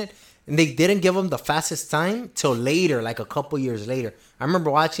watching it, and they didn't give him the fastest time till later, like a couple years later. I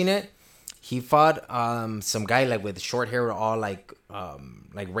remember watching it. He fought some guy like with short hair, all like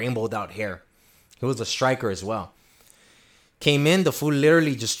rainbowed out hair. He was a striker as well. Came in, the fool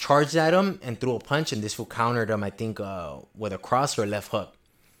literally just charged at him and threw a punch, and this fool countered him, I think, with a cross or a left hook.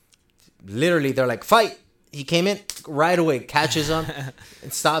 Literally, they're like, fight! He came in right away, catches him,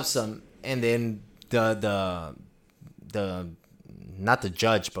 and stops him. And then the not the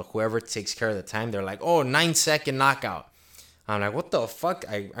judge, but whoever takes care of the time, they're like, 9-second knockout. I'm like, what the fuck?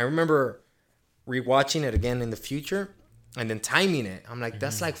 I remember rewatching it again in the future and then timing it. I'm like,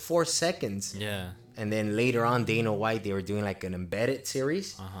 that's like 4 seconds. Yeah. And then later on, Dana White, they were doing like an embedded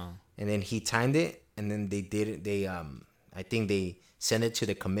series. And then he timed it, and then they did it. I think they sent it to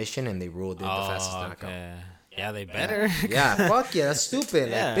the commission, and they ruled it the fastest knockout. Yeah, they better. Yeah, fuck yeah, that's stupid.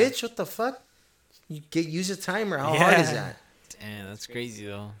 Yeah. Like, bitch, what the fuck? Use a timer. How hard is that? Damn, that's crazy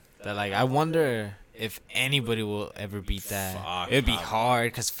though. That like, I wonder if anybody will ever beat that. It'd be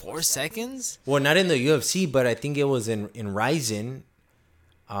hard because 4 seconds. Well, not in the UFC, but I think it was in Rizin.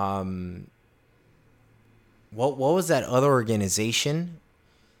 What was that other organization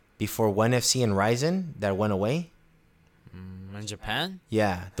before ONE FC and Rizin that went away? In Japan?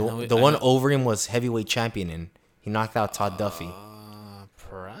 Yeah, the one over him was heavyweight champion, and he knocked out Todd Duffy.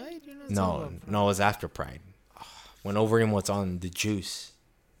 Pride? No, it was after Pride. When Overeem was on the juice.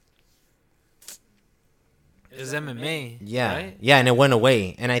 It was MMA. Yeah, right? Yeah, and it went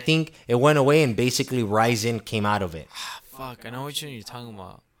away. And I think it went away, and basically Rizin came out of it. Fuck, I know which one you're talking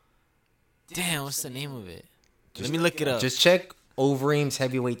about. Damn, what's the name of it? Let me look it up. Just check Overeem's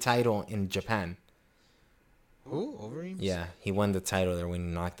heavyweight title in Japan. Who? Overeem? Yeah, he won the title there when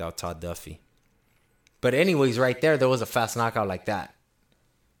he knocked out Todd Duffy. But anyways, right there was a fast knockout like that.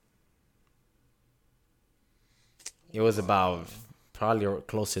 It was about probably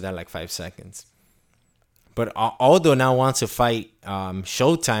close to that, like 5 seconds. But Aldo now wants to fight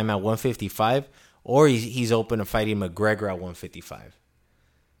Showtime at 155, or he's open to fighting McGregor at 155.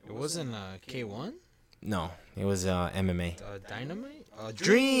 It wasn't K1? No, it was MMA. Dynamite?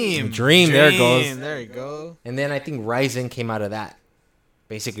 Dream, there it goes. There you go. And then I think Rizin came out of that.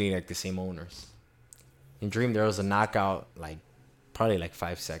 Basically like the same owners. In Dream, there was a knockout, like probably like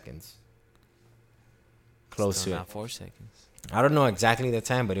 5 seconds. Close Still to not it. 4 seconds. I don't know exactly the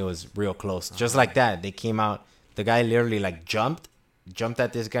time, but it was real close. Just like that, they came out. The guy literally like jumped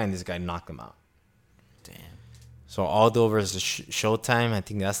at this guy, and this guy knocked him out. Damn. So Aldo versus Showtime, I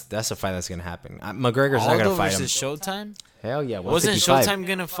think that's a fight that's gonna happen. McGregor's not gonna fight him. Aldo versus Showtime? Hell yeah! Wasn't Showtime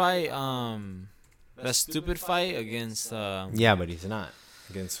gonna fight that stupid fight against? Yeah, but he's not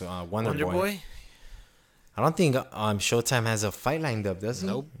against Wonder Boy. I don't think Showtime has a fight lined up, does he?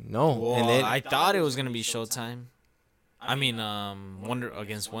 Nope. No. Well, And then, I thought it was gonna be Showtime. I mean,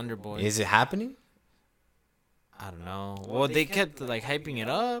 against Wonder Boy. Is it happening? I don't know. Well, they kept like hyping it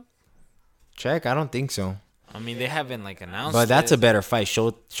up. Check. I don't think so. I mean, they haven't like announced. But that's it. a better fight.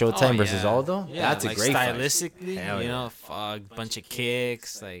 Showtime versus yeah. Aldo. Yeah, That's a like great fight. stylistically, Hell you yeah. know, a bunch of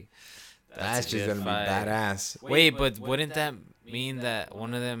kicks. Like That's just gonna be badass. Wait, but wouldn't that mean that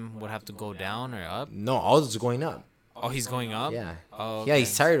one of them would have to go down or up? No, Aldo's going up. Oh, he's going up. Yeah. Oh, okay. Yeah,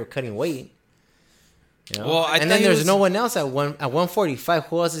 he's tired of cutting weight. You know? Well, and then there's no one else at 145.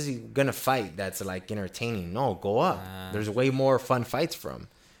 Who else is he gonna fight that's like entertaining? No, go up. There's way more fun fights from.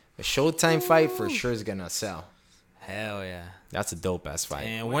 A Showtime fight for sure is gonna sell. Hell yeah. That's a dope ass fight.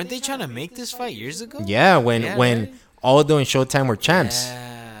 And weren't they trying to make this fight years ago? Yeah, when right? Aldo and Showtime were champs.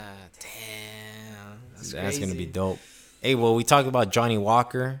 Yeah. Damn. That's gonna be dope. Hey, well, we talked about Johnny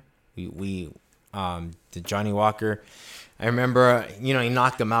Walker. We did Johnny Walker. I remember, he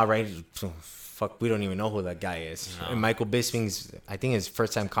knocked him out, right? Fuck, we don't even know who that guy is. No. And Michael Bisping's, I think, his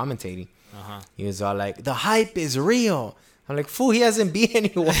first time commentating. He was all like, "The hype is real." I'm like, fool, he hasn't beat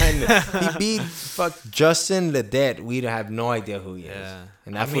anyone. He beat Justin Ledet. We'd have no idea who he is.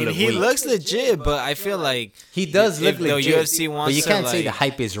 And that he looks legit, but I feel like he does look legit. UFC wants but you can't say the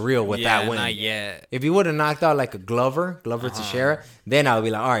hype is real with that win. Not yet. If he would have knocked out like a Glover Teixeira, then I would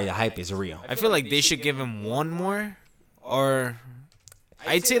be like, all right, the hype is real. I feel like they should give him one more, or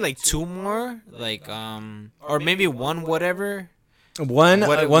I'd say like two more, like or maybe one whatever. One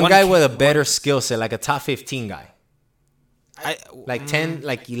guy with a better skill set, like a top 15 guy.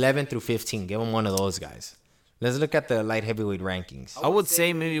 11 through 15. Give him one of those guys. Let's look at the light heavyweight rankings. I would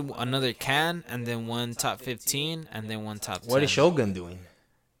say maybe another Can, and then one top 15, and then one top 10. What is Shogun doing?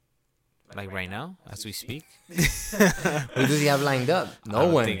 Like right now, as we speak? Who does he have lined up? No one.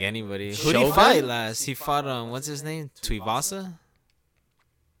 I don't think anybody. Who did he fight last? He fought, what's his name? Tuivasa?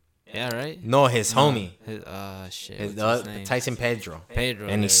 Yeah, right? No, his homie. Shit. Tyson Pedro.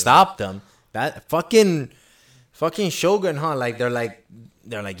 And he stopped him. That fucking Shogun, huh? Like they're like,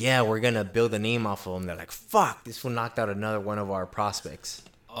 yeah, we're gonna build a name off of him. They're like, fuck, this fool knocked out another one of our prospects.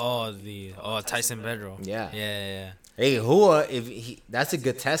 Tyson Pedro. Yeah. Hey, Hua, that's a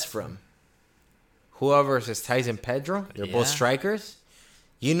good test for him. Hua versus Tyson Pedro. They're both strikers.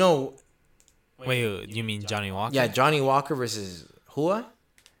 Wait, you mean Johnny Walker? Yeah, Johnny Walker versus Hua.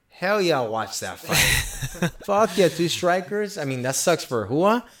 Hell yeah, I'll watch that fight. Fuck yeah, two strikers. I mean, that sucks for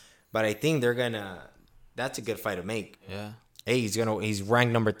Hua, but I think they're gonna. That's a good fight to make. Yeah. Hey, he's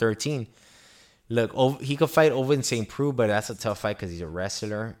ranked number 13. Look, he could fight Ovince St. Preux, but that's a tough fight because he's a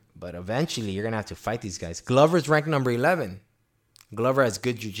wrestler. But eventually, you're gonna have to fight these guys. Glover's ranked number 11. Glover has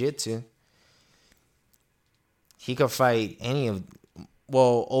good jiu-jitsu. He could fight any of.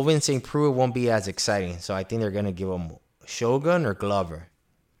 Well, Ovince St. Preux won't be as exciting, so I think they're gonna give him Shogun or Glover.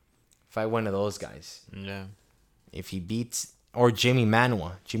 Fight one of those guys. Yeah. If he beats or Jimmy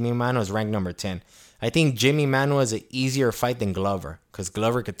Manuwa. Jimmy Manuwa is ranked number 10. I think Jimmy Manuwa is an easier fight than Glover because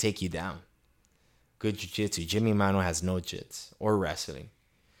Glover could take you down. Good jiu-jitsu. Jimmy Manuwa has no jits or wrestling.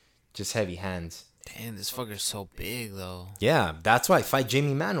 Just heavy hands. Damn, this fucker's so big, though. Yeah, that's why I fight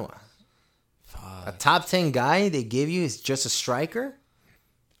Jimmy Manuwa. Fuck. A top 10 guy they give you is just a striker.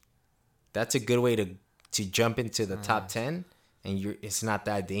 That's a good way to jump into the top 10. And it's not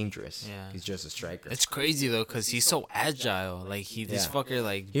that dangerous. Yeah. He's just a striker. It's crazy though, cause he's so agile. Like this fucker,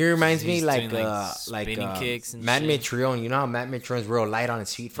 like he reminds me like spinning kicks and Matt Mitrione. You know how Matt Mitrione's real light on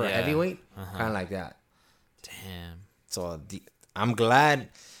his feet for a heavyweight, kind of like that. Damn. So I'm glad,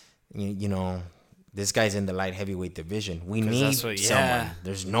 this guy's in the light heavyweight division. We need someone.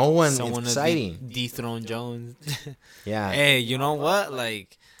 There's no one exciting. Dethrone Jones. Yeah. Hey, you know what?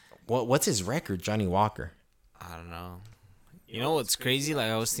 Like, what's his record, Johnny Walker? I don't know. You know what's crazy? Like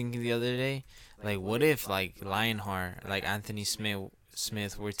I was thinking the other day, like what if like Lionheart, like Anthony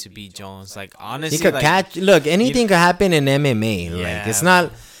Smith were to beat Jones? Like honestly, he could catch. Look, anything could happen in MMA. Yeah, like it's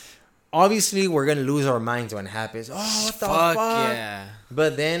not. Obviously, we're gonna lose our minds when it happens. Oh, what the fuck? Yeah.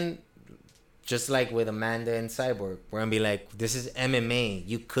 But then, just like with Amanda and Cyborg, we're gonna be like, this is MMA.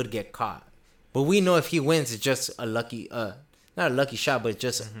 You could get caught, but we know if he wins, it's just a lucky, not a lucky shot, but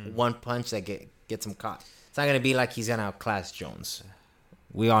just one punch that gets him caught. It's not going to be like he's going to outclass Jones.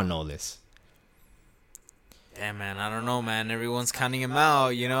 We all know this. Yeah, man. I don't know, man. Everyone's counting him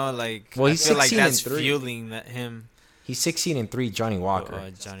out, like... Well, he's 16 like that's and 3. fueling him. He's 16-3, Johnny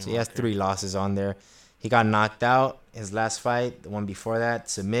Walker. So he has 3 losses on there. He got knocked out his last fight. The one before that,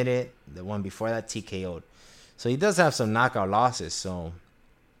 submitted. The one before that, TKO'd. So he does have some knockout losses. So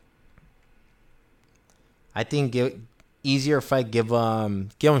I think easier fight, give him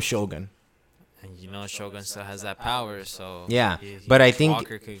Shogun. And Shogun still has that power, so yeah. But I think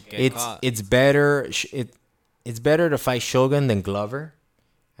it's better. It's better to fight Shogun than Glover,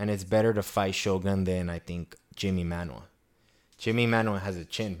 and it's better to fight Shogun than I think Jimmy Manuwa. Jimmy Manuwa has a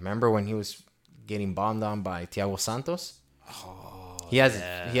chin. Remember when he was getting bombed on by Thiago Santos? Oh, he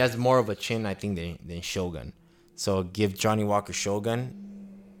has more of a chin, I think, than Shogun. So give Johnny Walker Shogun.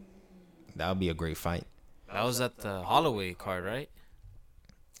 That would be a great fight. That was at the Holloway card, right?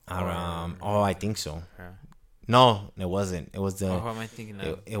 I think so. Yeah. No, it wasn't. It was the. Who am I thinking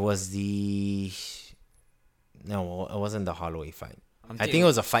of? It was the. No, it wasn't the Holloway fight. I think it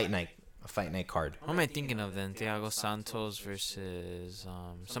was a fight night card. What am I thinking of then? Thiago Santos versus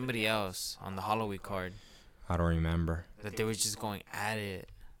somebody else on the Holloway card. I don't remember. That they were just going at it.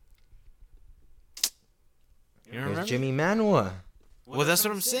 You don't remember? Jimmy Manuwa. Well, that's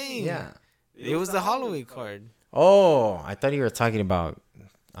what I'm saying. Yeah. It was the Holloway card. Oh, I thought you were talking about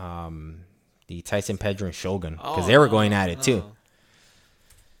the Tyson Pedro and Shogun because they were going at it too.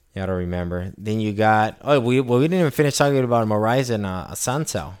 Yeah, I don't remember. Then you got we didn't even finish talking about Moraes and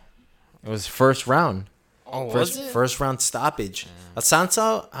Assunção. It was first round. Oh, was it? First round stoppage.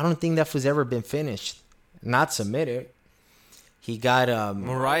 Assunção, I don't think that was ever been finished, not submitted. He got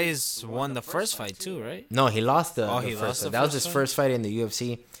Moraes won the first fight too, right? No, he lost the first fight. That was his first fight in the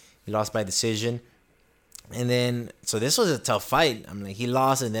UFC. He lost by decision. And then, so this was a tough fight. I'm like, he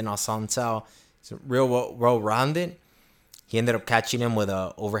lost, and then Assunção, real well-rounded. He ended up catching him with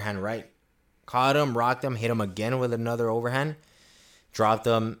a overhand right. Caught him, rocked him, hit him again with another overhand. Dropped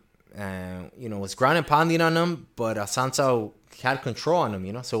him, and, was ground and pounding on him, but Assunção had control on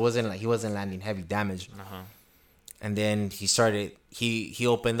him, so it wasn't like he wasn't landing heavy damage. Uh-huh. And then he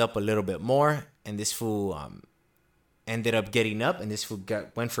opened up a little bit more, and this fool ended up getting up, and this fool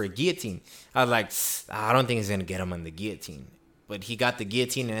went for a guillotine. I was like, I don't think he's going to get him on the guillotine. But he got the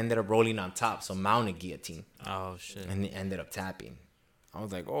guillotine and ended up rolling on top, so mounted guillotine. Oh, shit. And he ended up tapping. I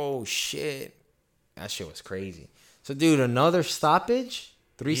was like, oh, shit. That shit was crazy. So, dude, another stoppage?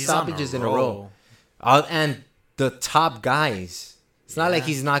 He's stoppages in a row. And the top guys. It's not like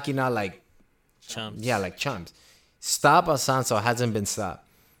he's knocking out like... chumps. Yeah, like chumps. Stop Assunção hasn't been stopped.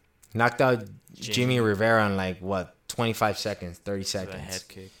 Knocked out Jimmy Rivera in 25 seconds, 30 seconds. A head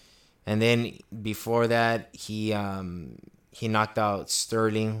kick. And then before that, he knocked out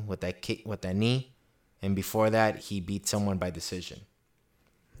Sterling with that kick, with that knee. And before that, he beat someone by decision.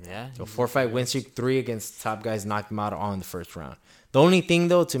 Yeah. So 4-5 win streak, 3 against top guys, knocked him out all in the first round. The only thing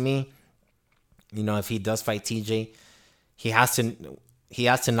though, to me, if he does fight TJ, he has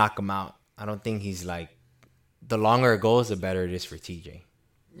to knock him out. I don't think he's the longer it goes, the better it is for TJ.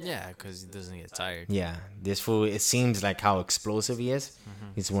 Yeah, because he doesn't get tired. Yeah, this fool, it seems like how explosive he is.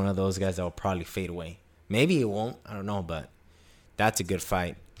 Mm-hmm. He's one of those guys that will probably fade away. Maybe he won't. I don't know, but that's a good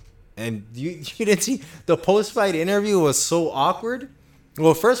fight. And you didn't see the post-fight interview was so awkward.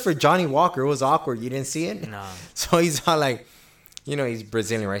 Well, first for Johnny Walker, it was awkward. You didn't see it? No. So he's all like, he's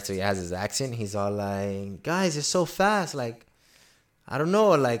Brazilian, right? So he has his accent. He's all like, guys, it's so fast. I don't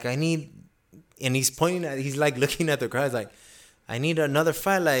know. I need... And he's pointing at... He's looking at the crowd. He's like, I need another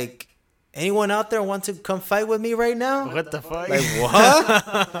fight. Anyone out there want to come fight with me right now? What the fuck?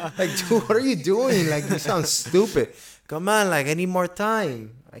 What? Dude, what are you doing? You sound stupid. Come on, I need more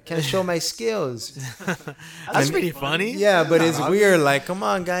time. I can't show my skills. That's pretty funny. Yeah, but it's weird. Come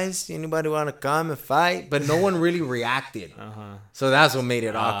on, guys. Anybody want to come and fight? But no one really reacted. Uh-huh. So that's what made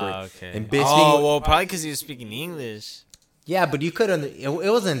it awkward. Okay. And probably because he was speaking English. Yeah, but you could... It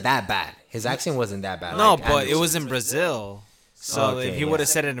wasn't that bad. His accent wasn't that bad. No, but it was in Brazil. So if he would have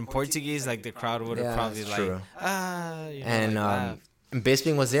said it in Portuguese, the crowd would have probably true. And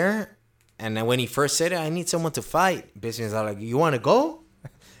Bisping was there, and then when he first said it, I need someone to fight. Bisping was like, you want to go?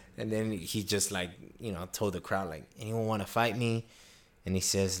 And then he just told the crowd anyone want to fight me? And he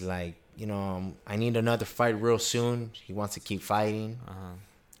says I need another fight real soon. He wants to keep fighting. Uh-huh.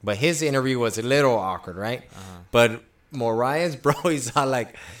 But his interview was a little awkward, right? Uh-huh. But Moraes, bro, he's all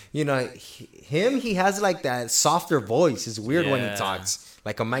he has that softer voice. It's weird when he talks,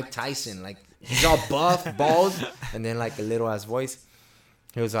 like a Mike Tyson. He's all buff, bald, and then a little ass voice.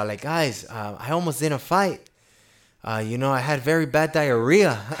 He was all like, guys, I almost didn't fight. I had very bad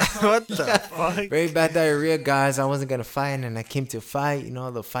diarrhea. What the fuck? Very bad diarrhea, guys. I wasn't gonna fight, and I came to fight.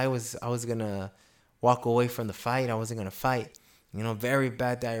 The fight was, I was gonna walk away from the fight. I wasn't gonna fight. Very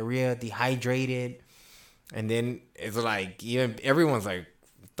bad diarrhea, dehydrated. And then it's even everyone's like,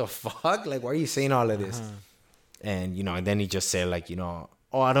 what the fuck? Why are you saying all of this? Uh-huh. And, and then he just said, I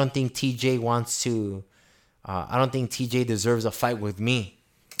don't think TJ wants to, I don't think TJ deserves a fight with me.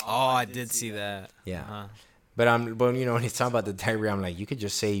 Oh, I did see that. Yeah. Uh-huh. But when he's talking about the diarrhea, I'm like, you could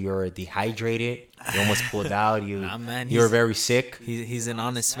just say you're dehydrated. You almost pulled out. You're very sick. He's an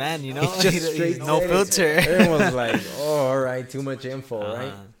honest man, He's no filter. Everyone's like, oh, all right, too much info,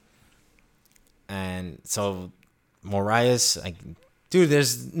 right? And so Moraes, dude,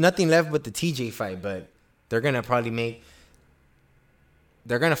 there's nothing left but the TJ fight, but they're going to probably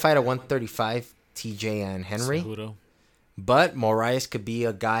fight at 135, TJ and Henry. Cejudo. But Moraes could be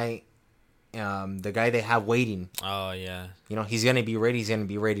a guy the guy they have waiting. Oh yeah. You know, he's gonna be ready. He's gonna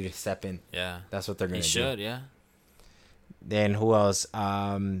be ready to step in. Yeah. That's what they're gonna do. He should, yeah. Then who else?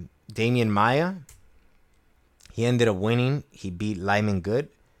 Damian Maya. He ended up winning. He beat Lyman Good.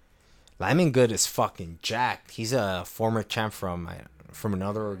 Lyman Good is fucking jacked. He's a former champ from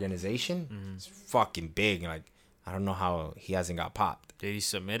another organization. Mm-hmm. He's fucking big. Like, I don't know how he hasn't got popped. Did he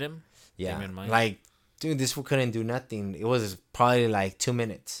submit him? Yeah. Like, dude, this fool couldn't do nothing. It was probably like 2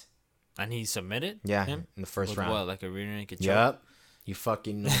 minutes. And he submitted? Yeah, in the first round. What, like a rear naked choke? Yep. You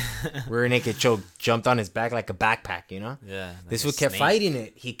fucking rear naked choke, jumped on his back like a backpack, you know? Yeah. Like this fool kept fighting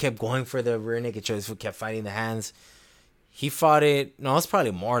it. He kept going for the rear naked choke. This fool kept fighting the hands. He fought it. No, it's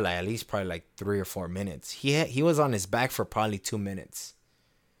probably more, like at least probably like 3 or 4 minutes. He was on his back for probably 2 minutes.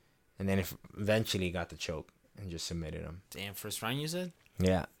 And then eventually got the choke and just submitted him. Damn, first round you said?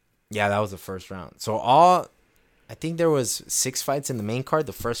 Yeah. Yeah, that was the first round. So I think there was 6 fights in the main card.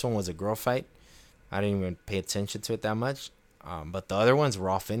 The first one was a girl fight. I didn't even pay attention to it that much. But the other ones were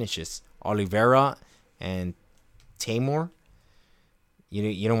all finishes. Oliveira and Tamor.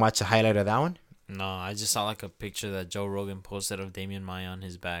 You don't watch the highlight of that one? No, I just saw like a picture that Joe Rogan posted of Damian Maya on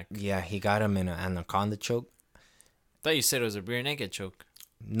his back. Yeah, he got him in an anaconda choke. I thought you said it was a rear naked choke.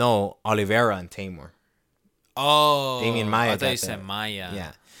 No, Oliveira and Tamor. Oh. Damian Maya. I thought you said Maya.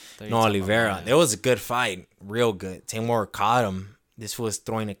 Yeah. No, Oliveira. It was a good fight. Real good. Tamor caught him. This was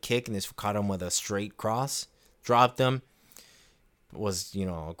throwing a kick, and this caught him with a straight cross. Dropped him. Was,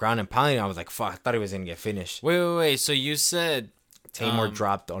 ground and pounding. I was like, fuck, I thought he was going to get finished. Wait. So you said... Tamor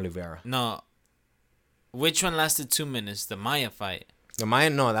dropped Oliveira. No. Which one lasted 2 minutes? The Maya fight? The Maya,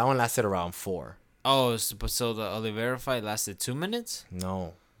 no, that one lasted around 4. Oh, so the Oliveira fight lasted 2 minutes?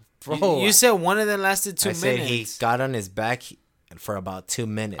 No. Bro. You said one of them lasted 2 minutes. I said he got on his back for about 2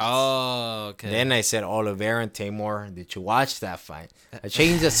 minutes. Oh, okay. Then I said Oliveira and Tamor. Did you watch that fight? I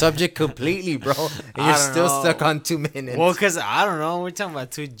changed the subject completely, bro. And you're still stuck on 2 minutes. Well, because I don't know. We're talking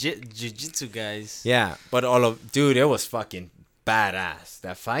about 2 jiu-jitsu guys. Yeah, but dude, it was fucking badass.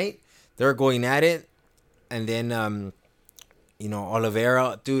 That fight, they were going at it. And then,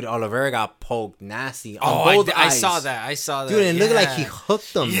 Oliveira got poked nasty on both eyes. I saw that. Dude, it looked like he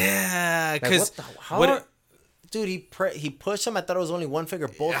hooked him. Yeah, because... Dude, he pushed him. I thought it was only one finger.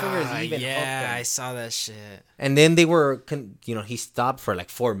 Both fingers even hooked him. Yeah, I saw that shit. And then they were, he stopped for like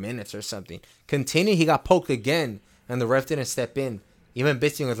 4 minutes or something. Continued, he got poked again, and the ref didn't step in. Even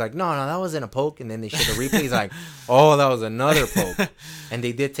Bisping was like, no, that wasn't a poke. And then they showed the replay. He's like, oh, that was another poke. And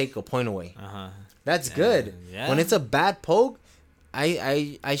they did take a point away. Uh-huh. That's good. Yeah. When it's a bad poke,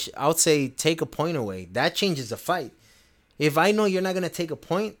 I would say take a point away. That changes the fight. If I know you're not gonna take a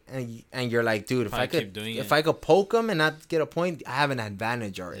point, and you're like, dude, if I could poke him and not get a point, I have an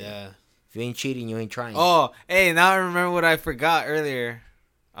advantage already. Yeah. If you ain't cheating, you ain't trying. Oh, hey, now I remember what I forgot earlier.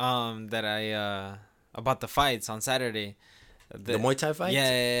 That I about the fights on Saturday. The Muay Thai fights?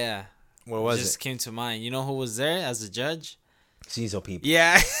 Yeah. What was it? Just came to mind. You know who was there as a judge? Cecil people.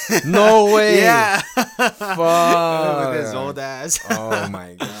 Yeah. No way. Yeah. Fuck. With his old ass. Oh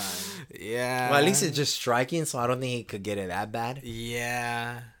my god. Yeah. Well, at least it's just striking, so I don't think he could get it that bad.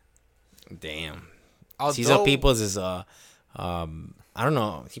 Yeah. Damn. Cecil Peoples is I don't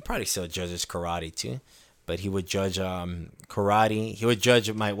know. He probably still judges karate too, but he would judge karate. He would judge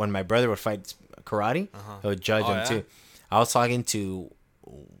when my brother would fight karate. He would judge him too. I was talking to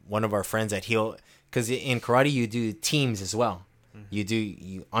one of our friends that because in karate you do teams as well. Mm-hmm.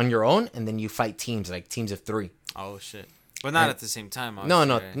 You on your own, and then you fight teams, like teams of 3. Oh shit! But not at the same time.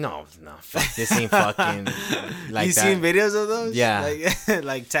 No. Fuck, this ain't fucking like you that. Seen videos of those? Yeah,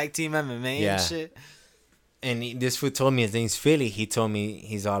 like tag team MMA and shit. And this fool told me his name's Philly. He told me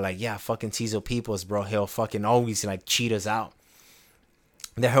he's all like, yeah, fucking Cecil Peoples, bro. He'll fucking always like cheat us out.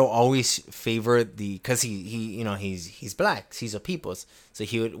 That he'll always favor because he's black, Cecil Peoples. So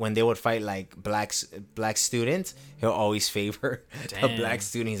he would, when they would fight like black students, he'll always favor the black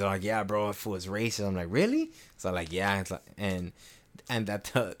student. He's like, yeah, bro, if it was racist, I'm like, really? So I'm like, yeah, it's like, and that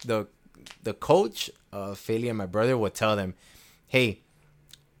the coach of Philly and my brother would tell them, hey,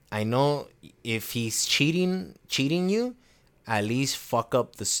 I know if he's cheating you, at least fuck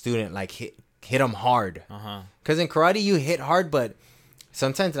up the student, like hit him hard. Because in karate you hit hard, but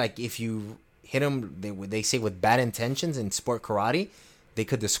sometimes, like, if you hit them, they say with bad intentions in sport karate, they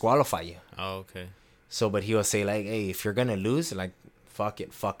could disqualify you. Oh, okay. So, but he will say, like, hey, if you're going to lose, like, fuck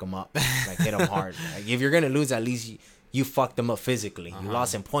them up. Like, hit them hard. Like, if you're going to lose, at least you fucked them up physically. You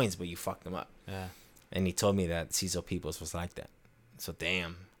lost in points, but you fucked them up. Yeah. And he told me that Cecil Peoples was like that. So,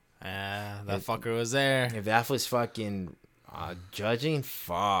 damn. Yeah, that fucker was there. If that was fucking judging,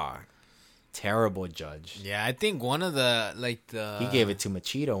 fuck. Terrible judge. Yeah, I think one of the he gave it to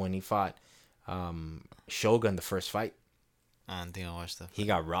Machito when he fought Shogun the first fight. I don't think I watched that. He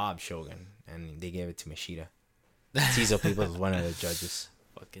got robbed, Shogun, and they gave it to Machida. Cecil People was one of the judges.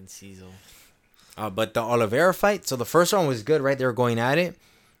 Fucking Cecil. But the Oliveira fight, so the first one was good, right? They were going at it,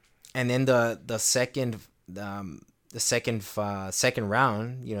 and then the second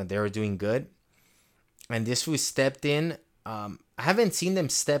round, you know, they were doing good, and this was stepped in. I haven't seen them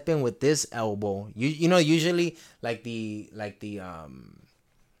step in with this elbow. You know, usually like the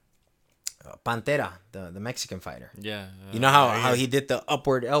Pantera, the Mexican fighter. Yeah. You know how he did the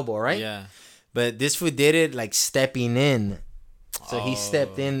upward elbow, right? Yeah. But this fool did it like stepping in. So he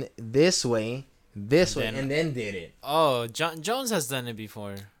stepped in this way, and then did it. Oh, Jones has done it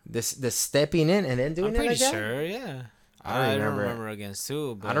before. The stepping in and then doing it like that? I'm pretty sure, yeah. I don't remember against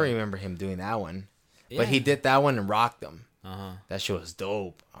who. But... I don't remember him doing that one. Yeah. But he did that one and rocked him. Uh-huh. That shit was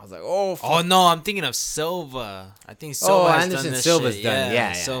dope. I was like, oh, fuck. Oh, no, I'm thinking of Silva. I think Silva has Anderson done this Silva's shit. done it.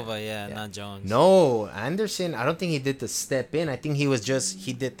 Yeah. Silva, not Jones. No, Anderson, I don't think he did the step in. I think he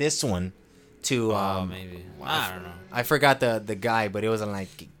did this one to... maybe. I don't know. I forgot the guy, but it wasn't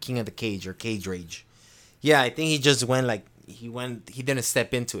like King of the Cage or Cage Rage. Yeah, I think he just went like... He didn't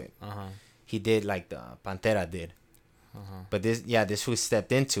step into it. Uh-huh. He did like the Pantera did. Uh-huh. But this fool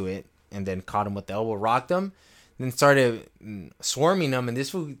stepped into it and then caught him with the elbow, rocked him, then started swarming him, and this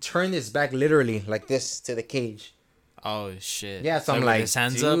fool turned his back literally like this to the cage. Oh shit! Yeah, so I'm like, his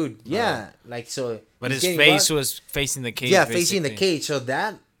hands dude, up? Yeah, like so. But his face was facing the cage. Yeah, facing the cage. So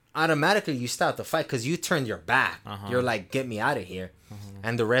that automatically you stop the fight because you turned your back. Uh-huh. You're like, get me out of here. Uh-huh.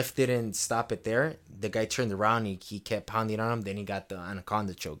 And the ref didn't stop it there. The guy turned around. He kept pounding on him. Then he got the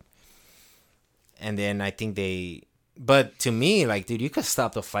anaconda choke. And then I think but to me, like, dude, you could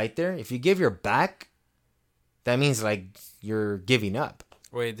stop the fight there. If you give your back, that means, like, you're giving up.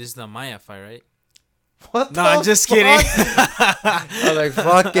 Wait, this is the Maya fight, right? What? No, I'm just kidding. I was like,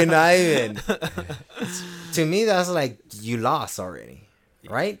 fucking Ivan. To me, that's like, you lost already.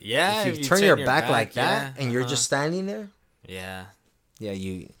 Right? Yeah. If you turn your back like that and you're just standing there. Yeah.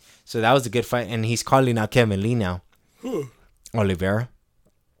 Yeah, So that was a good fight. And he's calling out Kevin Lee now. Who? Oliveira.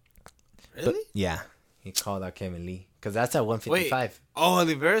 Really? But, yeah. He called out Kevin Lee. Because that's at 155. Wait. Oh,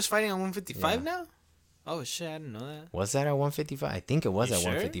 Oliveira's fighting at 155 now? Oh, shit. I didn't know that. Was that at 155? I think it was at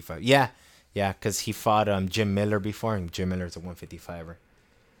 155. Yeah. Yeah, because he fought Jim Miller before, and Jim Miller's a 155er.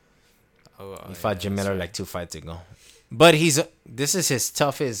 He fought Jim Miller like 2 fights ago. But this is his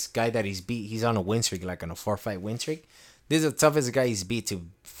toughest guy that he's beat. He's on a win streak, like on a 4-fight win streak. This is the toughest guy he's beat. To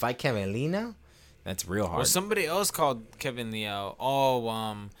fight Kevin Lee now, that's real hard. Well, somebody else called Kevin Lee out. Oh,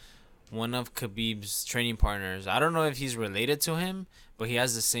 one of Khabib's training partners. I don't know if he's related to him, but he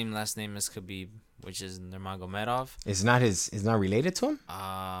has the same last name as Khabib, which is Nurmagomedov. It's not related to him?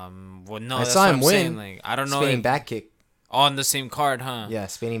 Well, no, I saw him win. Saying. Like, I don't know. Spinning back kick. On the same card, huh? Yeah,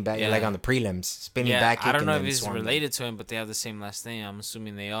 spinning back, like on the prelims. Spinning back kick. I don't know if he's related to him, but they have the same last name. I'm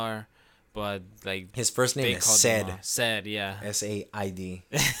assuming they are. But, like... His first name is Said. Said, yeah. S-A-I-D.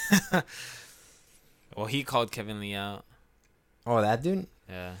 Well, he called Kevin Lee out. Oh, that dude?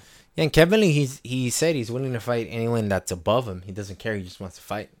 Yeah. Yeah, and Kevin Lee, he said he's willing to fight anyone that's above him. He doesn't care. He just wants to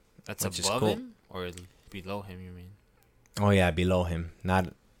fight. That's above him? Or below him, you mean? Oh, yeah, below him.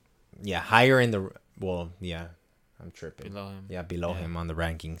 Not... Yeah, higher in the... Well, yeah. I'm tripping. Below him. Yeah, below him on the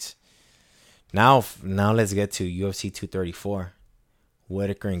rankings. Now let's get to UFC 234.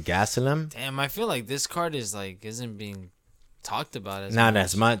 Whitaker and Gastelum. Damn, I feel like this card isn't being talked about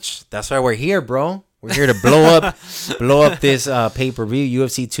as much. That's why we're here, bro. We're here to blow up this pay-per-view,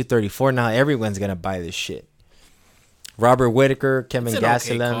 UFC 234. Now everyone's gonna buy this shit. Robert Whitaker, Kevin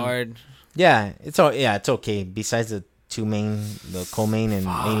Gastelum. Okay card. Yeah, it's okay. Besides the co-main and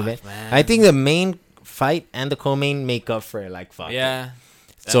main event, man. I think the main fight and the co-main make up for it. Like fuck. Yeah.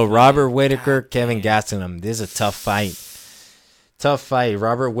 So Robert Whitaker, Kevin Gastelum. This is a tough fight.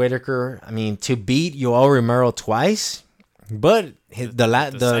 Robert Whitaker. I mean, to beat Yoel Romero twice, but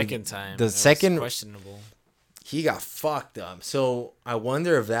the second time, the second questionable. He got fucked up. So I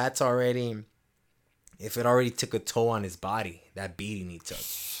wonder if it already took a toll on his body. That beating he took.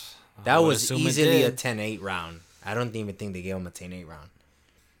 That was easily a 10-8 round. I don't even think they gave him a 10-8 round.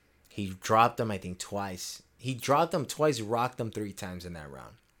 He dropped him, I think, twice. He dropped him twice, rocked him 3 times in that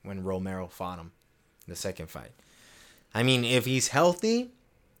round when Romero fought him the second fight. I mean, if he's healthy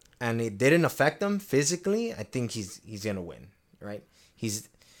and it didn't affect him physically, I think he's gonna win, right? He's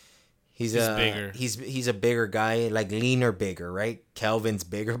bigger. He's a bigger guy, like leaner, bigger, right? Kelvin's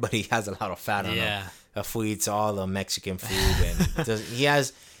bigger, but he has a lot of fat on him. He eats all the Mexican food, and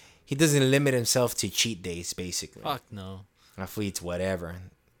he doesn't limit himself to cheat days, basically. Fuck no. He eats whatever.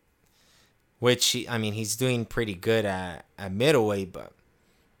 Which, he's doing pretty good at middleweight, but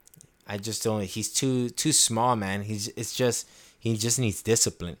I just don't. He's too small, man. He just needs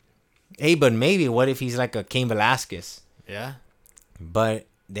discipline. Hey, but maybe what if he's like a Cain Velasquez? Yeah. But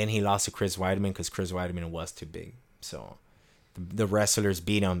then he lost to Chris Weidman because Chris Weidman was too big. So the wrestlers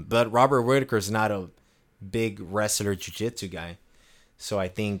beat him. But Robert Whitaker's not a big wrestler jiu-jitsu guy. So I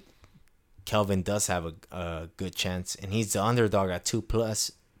think Kelvin does have a good chance. And he's the underdog at 2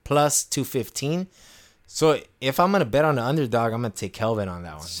 plus 215. So if I'm going to bet on the underdog, I'm going to take Kelvin on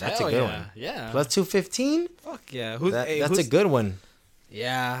that one. That's a good one. Yeah. Plus 215? Fuck yeah. That's a good one.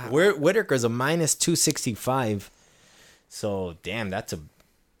 Yeah. Whitaker's a minus 265. So, damn, I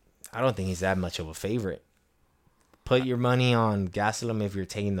don't think he's that much of a favorite. Put your money on Gastelum if you're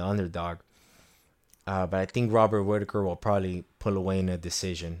taking the underdog. But I think Robert Whitaker will probably pull away in a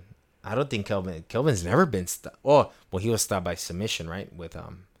decision. I don't think Kelvin's never been stopped. Oh, well, he was stopped by submission, right? With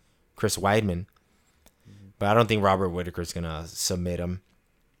Chris Weidman. But I don't think Robert Whitaker's going to submit him.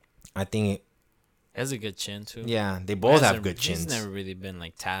 I think he has a good chin, too. Yeah, they both have good chins. He's never really been,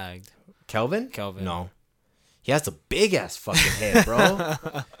 like, tagged. Kelvin? Kelvin. No. He has a big-ass fucking head, bro.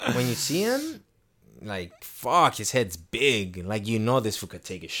 When you see him, like, fuck, his head's big. Like, you know this fool could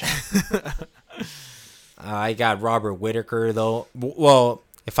take a shot. I got Robert Whitaker, though. Well,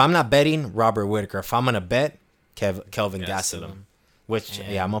 if I'm not betting, Robert Whitaker. If I'm going to bet, Kelvin Gastelum. Which,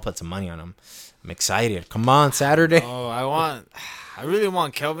 yeah, I'm going to put some money on him. I'm excited. Come on, Saturday. Oh, I really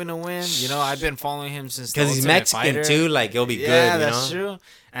want Kelvin to win. You know, I've been following him since because he's Mexican Fighter. Too. Like it'll be good. Yeah, that's true.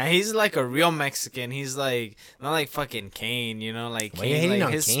 And he's like a real Mexican. He's like not like fucking Kane. You know, like Kane.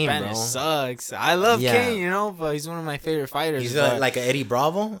 Like his Kane, Spanish sucks. I love Kane. You know, but he's one of my favorite fighters. He's like an Eddie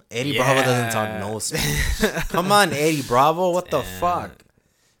Bravo. Eddie Bravo doesn't talk no Spanish. Come on, Eddie Bravo. What the fuck?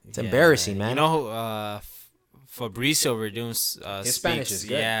 It's embarrassing, man. You know, Fabricio Verdun. His Spanish is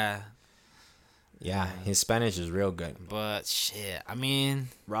good. Yeah. Yeah, his Spanish is real good. But shit, I mean,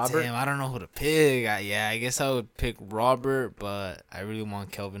 Robert. Damn, I don't know who to pick. I guess I would pick Robert, but I really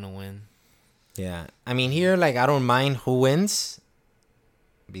want Kelvin to win. Yeah, I mean here, like I don't mind who wins.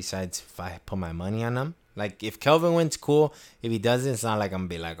 Besides, if I put my money on him, like if Kelvin wins, cool. If he doesn't, it's not like I'm gonna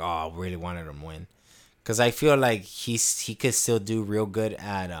be like, oh, I really wanted him to win. Because I feel like he could still do real good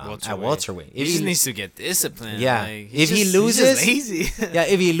at welterweight. He just needs to get disciplined. Yeah. Like, if he loses, he's just lazy. Yeah.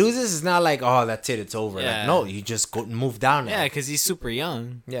 If he loses, it's not like, oh, that's it, it's over. Yeah. Like, no, you just go move down now. Yeah, because he's super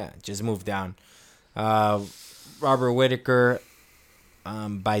young. Yeah, just move down. Robert Whitaker,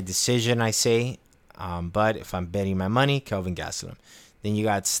 by decision, I say. But if I'm betting my money, Kelvin Gastelum. Then you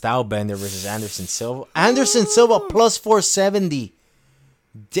got Stylebender versus Anderson Silva. Anderson Silva plus 470.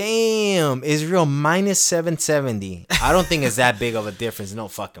 Damn, Israel minus 770. I don't think it's that big of a difference. No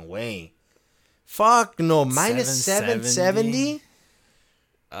fucking way. Fuck no, minus 770.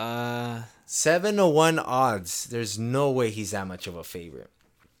 701 odds. There's no way he's that much of a favorite.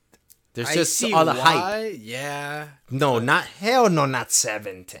 There's just all the hype. Yeah. No, not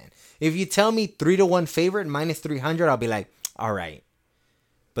 710. If you tell me 3-1 favorite minus 300, I'll be like, all right.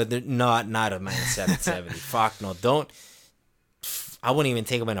 But they're not a minus 770. Fuck no, don't. I wouldn't even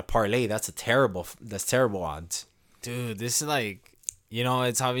take him in a parlay. That's terrible odds. Dude, this is like, you know,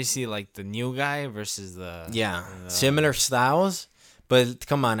 it's obviously like the new guy versus the... Yeah, similar styles. But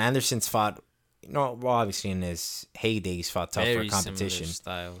come on, Anderson's fought, well, obviously in his heyday, he's fought tough for competition.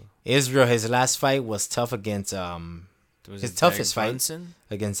 Style. Israel, his last fight was tough against, his toughest fight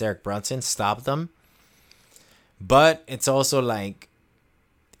against Eric Brunson. Stopped him. But it's also like,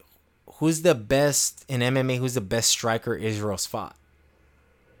 who's the best in MMA? Who's the best striker Israel's fought?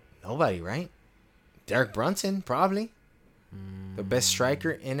 Nobody, right? Derek Brunson, probably. The best striker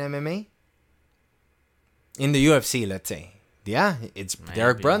in MMA. In the UFC, let's say. Yeah, it's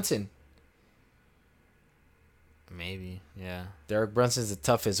Derek Brunson. Maybe, yeah. Derek Brunson's the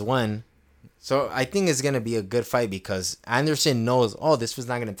toughest one. So I think it's going to be a good fight because Anderson knows, oh, this was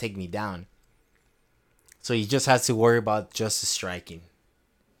not going to take me down. So he just has to worry about just the striking.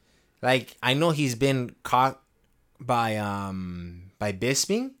 Like, I know he's been caught by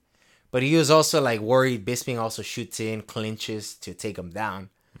Bisping, but he was also like worried Bisping also shoots in, clinches to take him down.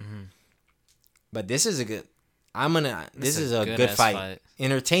 Mm-hmm. But this is a good. This is a good fight,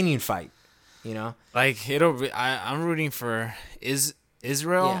 entertaining fight. You know, like I'm rooting for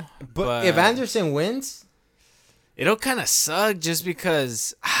Israel, yeah. But if Anderson wins, it'll kind of suck just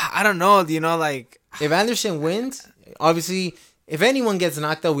because I don't know. You know, like if Anderson wins, obviously. If anyone gets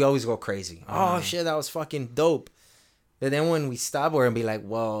knocked out, we always go crazy. Oh, shit, that was fucking dope. But then when we stop, we're going to be like,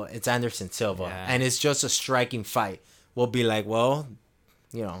 well, it's Anderson Silva. Yeah. And it's just a striking fight. We'll be like, well,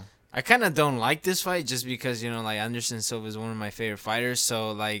 you know. I kind of don't like this fight just because, you know, like, Anderson Silva is one of my favorite fighters.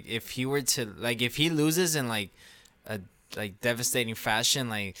 So, like, if he loses in, like, a like devastating fashion,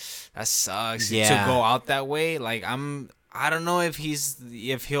 like that sucks. To go out that way. Like I don't know if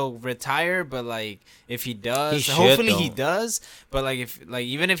he'll retire, but like if he does, hopefully he does. But like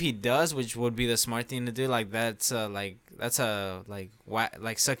even if he does, which would be the smart thing to do, like that's a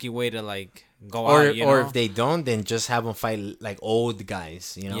sucky way to like go out. Or if they don't, then just have them fight like old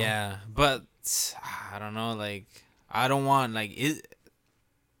guys. Yeah, but I don't know. Like I don't want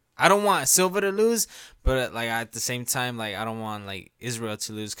I don't want Silva to lose, but like at the same time, like I don't want like Israel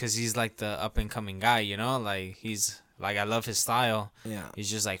to lose because he's like the up and coming guy. Like he's. Like, I love his style. Yeah. He's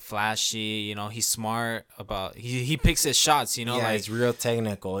just, like, flashy. He's smart about... He picks his shots, Yeah, like, he's real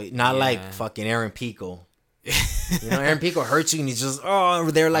technical. Not like fucking Aaron Pico. Aaron Pico hurts you and he's just... Oh,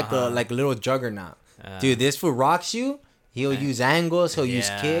 they're like a little juggernaut. Dude, this fool rocks you. He'll use angles. He'll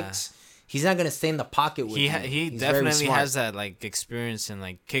use kicks. He's not going to stay in the pocket with you. He definitely has that, like, experience in,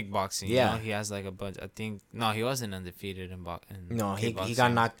 like, kickboxing. Yeah. He has, like, a bunch... I think... No, he wasn't undefeated in kickboxing. No, he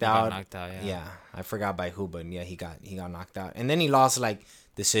got knocked out. Yeah. I forgot by who, but yeah, he got knocked out. And then he lost, like,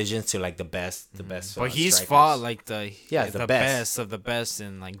 decisions to, like, the best. But he's strikers. Fought, like, the best of the best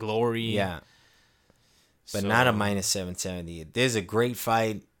in, like, glory. Yeah. But not a minus 770. There's a great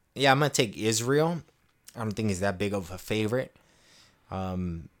fight. Yeah, I'm going to take Israel. I don't think he's that big of a favorite.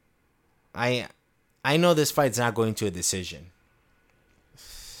 I know this fight's not going to a decision.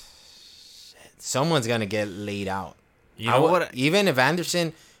 Someone's gonna get laid out. You know what? Even if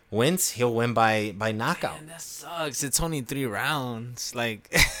Anderson wins, he'll win by knockout. Man, that sucks. It's only 3 rounds.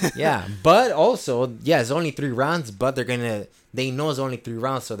 Like yeah, but also it's only 3 rounds. But they know it's only 3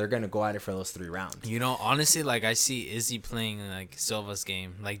 rounds, so they're gonna go at it for those 3 rounds. Honestly, like I see Izzy playing like Silva's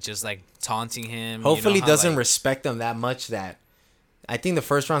game, like just like taunting him. Hopefully, doesn't respect him that much that. I think the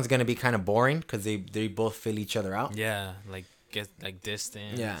first round's gonna be kind of boring because they both fill each other out. Yeah, like get like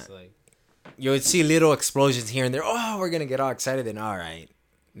distance. Yeah, like you would see little explosions here and there. Oh, we're gonna get all excited. Then all right,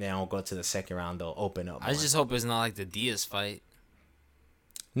 then we'll go to the second round. They'll open up. I just hope it's not like the Diaz fight.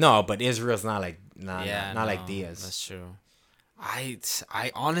 No, but Israel's not like not like Diaz. That's true.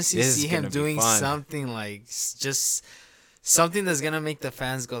 I honestly see him doing something like just. Something that's gonna make the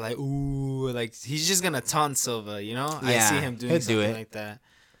fans go like, ooh, like he's just gonna taunt Silva, Yeah, I see him doing something like that.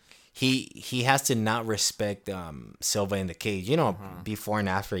 He has to not respect Silva in the cage, before and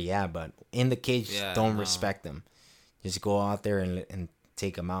after, but in the cage, don't respect him. Just go out there and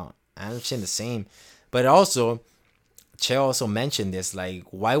take him out. I understand the same, but also, Che also mentioned this, like,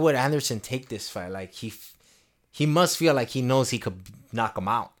 why would Anderson take this fight? Like he must feel like he knows he could knock him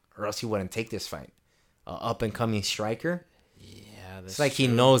out, or else he wouldn't take this fight. Up and coming striker. It's like he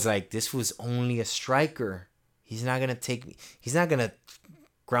knows, like, this was only a striker. He's not gonna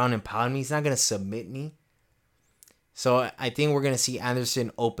ground and pound me. He's not gonna submit me. So I think we're gonna see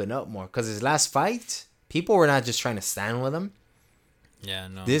Anderson open up more because his last fight, people were not just trying to stand with him. Yeah,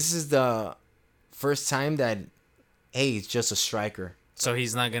 no. This is the first time that, hey, he's just a striker. So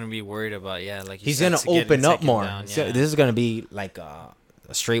he's not gonna be worried about he's gonna open up more. So this is gonna be like a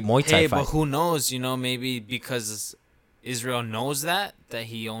straight Muay Thai fight. But who knows? Maybe because Israel knows that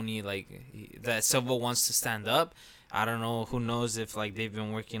he only that Silva wants to stand up. I don't know. Who knows if like they've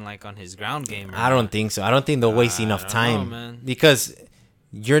been working like on his ground game. I don't think so. I don't think they'll waste enough time because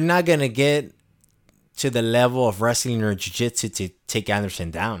you're not gonna get to the level of wrestling or jiu-jitsu to take Anderson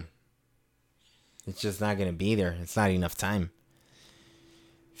down. It's just not gonna be there. It's not enough time.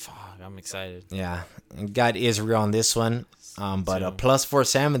 Fuck, I'm excited. Yeah, got Israel on this one. But a plus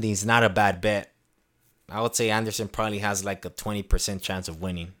 470 is not a bad bet. I would say Anderson probably has like a 20% chance of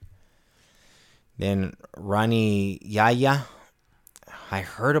winning. Then Rani Yahya. I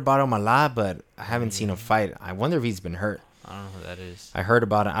heard about him a lot, but I haven't seen him fight. I wonder if he's been hurt. I don't know who that is. I heard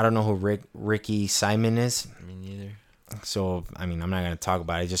about it. I don't know who Ricky Simon is. Me neither. So, I mean, I'm not going to talk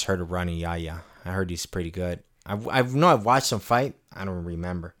about it. I just heard of Rani Yahya. I heard he's pretty good. I've watched him fight. I don't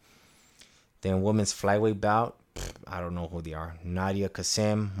remember. Then women's flyweight bout. I don't know who they are. Nadia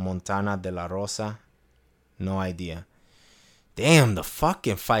Kassem, Montana De La Rosa. No idea. Damn, the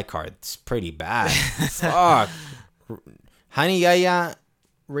fucking fight card's pretty bad. Fuck. Rani Yahya,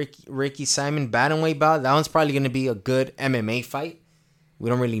 Ricky Simon, bantamweight bout. That one's probably going to be a good MMA fight. We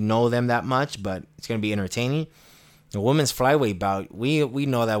don't really know them that much, but it's going to be entertaining. The women's flyweight bout. We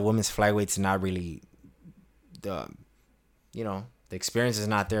know that women's flyweights not really the experience is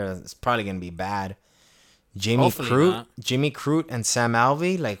not there. It's probably going to be bad. Jimmy Crute and Sam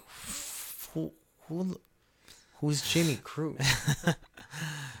Alvey, like who's Jimmy Crute?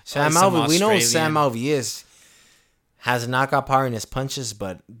 Sam Alvey, we know who Sam Alvey has knockout power in his punches,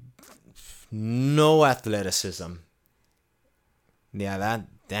 but no athleticism. Yeah,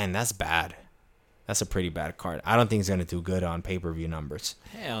 that's bad. That's a pretty bad card. I don't think it's gonna do good on pay-per-view numbers.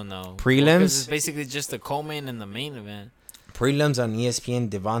 Hell no. Prelims. Well, it's basically just the co-main and the main event. Prelims on ESPN.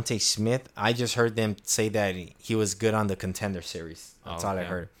 Devontae Smith. I just heard them say that he was good on the Contender Series. That's all I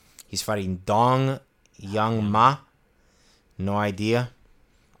heard. He's fighting Dong Young Ma. No idea.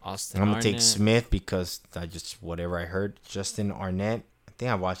 Austin I'm gonna Arnett. take Smith because I just whatever I heard. Justin Arnett. I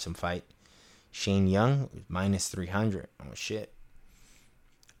think I watched him fight. Shane Young minus 300. Oh shit.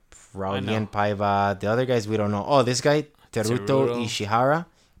 Raulian Paiva. The other guys we don't know. Oh, this guy Teruto Ishihara.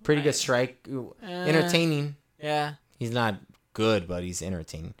 Pretty good strike. Entertaining. Yeah. He's not good, but he's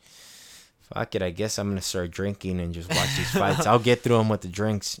entertaining. Fuck it. I guess I'm gonna start drinking and just watch these fights. I'll get through them with the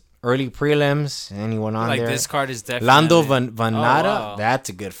drinks. Early prelims. Anyone on there? This card is definitely Lando Vanada. wow. That's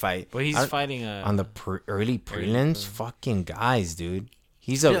a good fight. But he's fighting on the early prelims. Fucking guys, dude.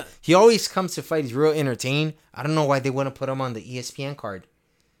 He always comes to fight. He's real entertaining. I don't know why they wouldn't put him on the ESPN card.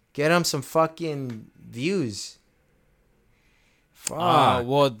 Get him some fucking views. Fuck.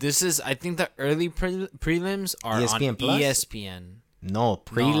 Well, this is. I think the early prelims are ESPN on Plus? ESPN. No,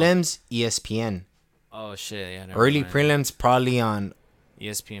 prelims, ESPN. Oh shit! Yeah. Early prelims probably on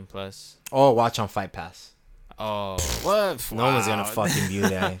ESPN Plus. Oh, watch on Fight Pass. Oh, what? No one's gonna fucking view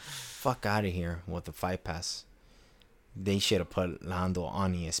that. Fuck out of here with the Fight Pass. They should have put Lando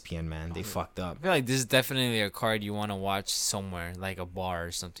on ESPN, man. They fucked up. I feel like this is definitely a card you want to watch somewhere, like a bar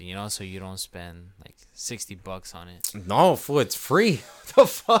or something, you know, so you don't spend like $60 on it. No, fool, it's free. What the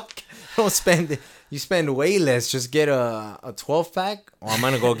fuck? Don't spend it. You spend way less. Just get a 12-pack, or I'm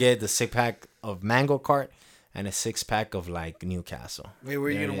gonna go get the 6-pack of Mango Kart and a 6-pack of like Newcastle. Wait, where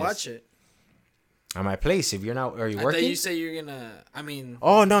are you gonna watch it? At my place. If you're not, are you working? I thought you said you're gonna. I mean.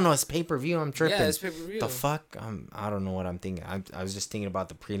 Oh no, it's pay-per-view. I'm tripping. Yeah, it's pay-per-view. The fuck? I don't know what I'm thinking. I was just thinking about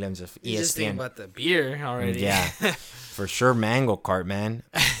the prelims of ESPN. You just thinking about the beer already. Yeah, for sure. Mango Kart, man.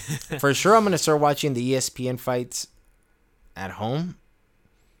 For sure, I'm gonna start watching the ESPN fights at home,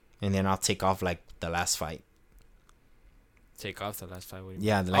 and then I'll take off like the last fight. Take off the last fight.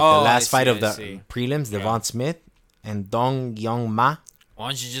 Yeah, like the last fight of the prelims, Devon Smith and Dong Young Ma. Why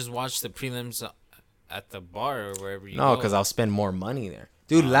don't you just watch the prelims at the bar or wherever you go? No, because I'll spend more money there.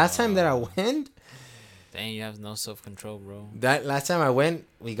 Dude, last time that I went... Dang, you have no self-control, bro. That last time I went,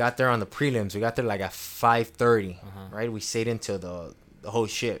 we got there on the prelims. We got there like at 5:30, right? We stayed until the whole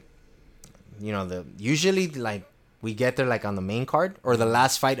shit. You know, usually like we get there like on the main card or the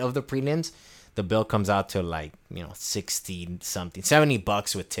last fight of the prelims. The bill comes out to like, 60 something,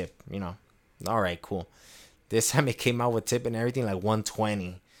 $70 with tip, All right, cool. This time it came out with tip and everything like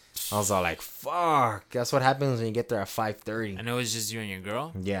 120. I was all like, fuck. That's what happens when you get there at 5:30. I know it's just you and your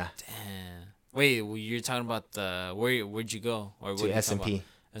girl? Yeah. Damn. Wait, you're talking about where'd you go? Or to S&P.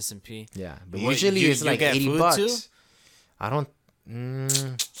 S&P? Yeah. But usually it's like $80. Too? I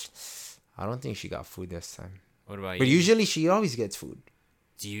don't think she got food this time. What about you? But usually she always gets food.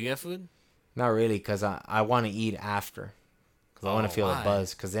 Do you get food? Not really, because I want to eat after. Because I want to feel the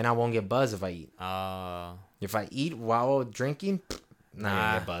buzz. Because then I won't get buzz if I eat. If I eat while drinking, not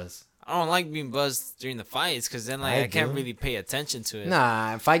gonna get buzz. I don't like being buzzed during the fights because then I can't really pay attention to it.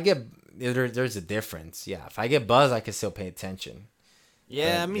 Nah, if I get... There's a difference. Yeah, if I get buzzed, I can still pay attention.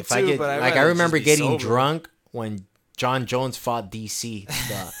 Yeah, me too. But I remember getting drunk when John Jones fought DC.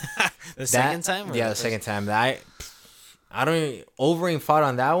 The second time? Yeah, the second time. Overeem fought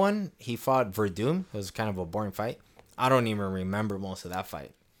on that one. He fought Verdum. It was kind of a boring fight. I don't even remember most of that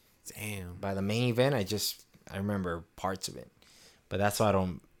fight. Damn. By the main event, I remember parts of it. But that's why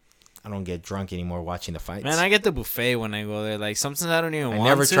I don't get drunk anymore watching the fights. Man, I get the buffet when I go there. Like sometimes I don't even want to. I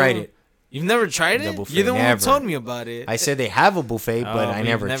never tried it. You've never tried it? You're the one who told me about it. I said they have a buffet, but I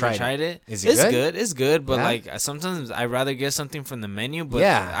never tried it. Is it good? It's good, but like sometimes I'd rather get something from the menu, but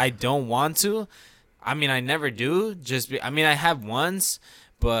I don't want to. I mean, I never do. I have once,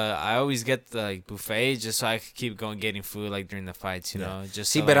 but I always get the buffet just so I could keep getting food like during the fights, you know.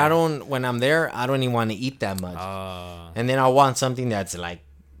 Just but I don't. When I'm there, I don't even want to eat that much. And then I want something that's like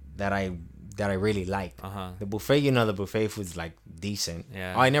that I really like. The buffet, the buffet food's like decent.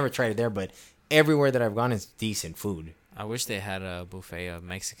 Yeah. I never tried it there, but everywhere that I've gone is decent food. I wish they had a buffet of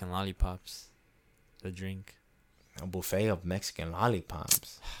Mexican lollipops. The drink. A buffet of Mexican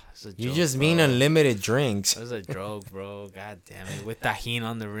lollipops. You joke, just mean unlimited drinks. That's a joke, bro. God damn it. With tajin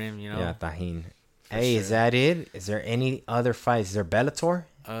on the rim, Yeah, tajin. Hey, sure. Is that it? Is there any other fights? Is there Bellator?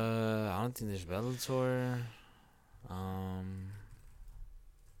 I don't think there's Bellator.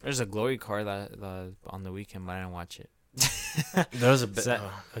 There's a Glory card that on the weekend, but I didn't watch it. There's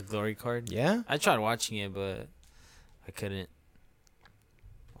a Glory card? Yeah? I tried watching it, but I couldn't.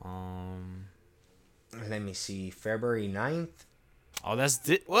 Let me see. February 9th. Oh,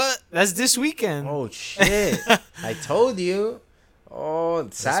 what? That's this weekend. Oh shit! I told you. Oh,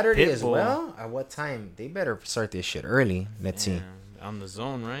 Saturday as well. At what time? They better start this shit early. Let's see. On the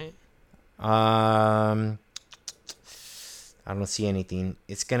zone, right? I don't see anything.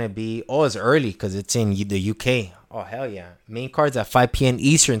 It's gonna be. Oh, it's early because it's in the UK. Oh hell yeah! Main card's at 5 p.m.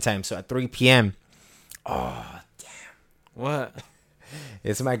 Eastern time, so at 3 p.m. Oh damn! What?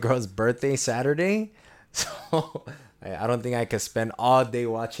 It's my girl's birthday Saturday, so I don't think I could spend all day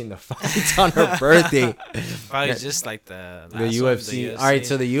watching the fights on her birthday. Probably just like the UFC. All right,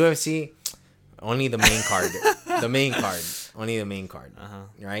 so the UFC, only the main card. The main card. Only the main card.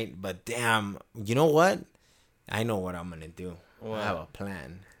 Right? But damn, you know what? I know what I'm going to do. What? I have a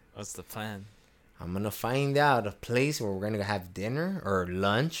plan. What's the plan? I'm going to find out a place where we're going to have dinner or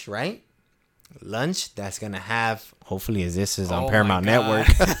lunch, right? Lunch that's going to have, hopefully this is on Paramount Network.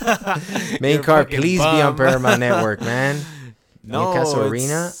 Main card, please be on Paramount Network, man. No, Newcastle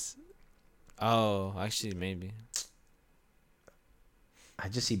Arena. Oh, actually, maybe. I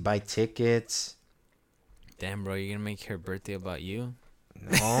just see buy tickets. Damn, bro, you're going to make her birthday about you? No.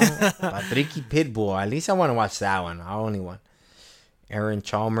 Patricky Pitbull. At least I want to watch that one. I only want. Aaron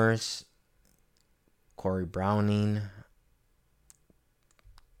Chalmers. Corey Browning.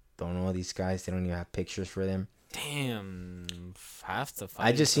 Don't know these guys. They don't even have pictures for them. Damn. Half the fight.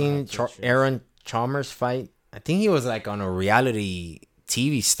 I just seen Aaron Chalmers fight. I think he was like on a reality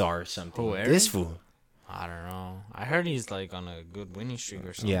TV star or something. Who, Aaron? This fool. I don't know. I heard he's like on a good winning streak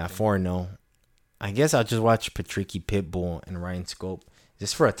or something. Yeah, 4-0. I guess I'll just watch Patricky Pitbull and Ryan Scope. Is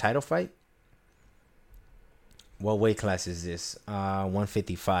this for a title fight? What weight class is this?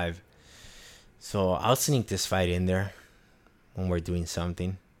 155. So I'll sneak this fight in there when we're doing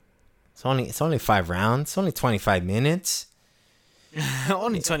something. It's only 5 rounds. It's only 25 minutes.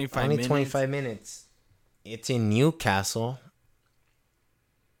 Only 25 minutes. Only 25 minutes. It's in Newcastle.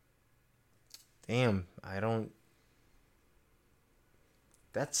 Damn,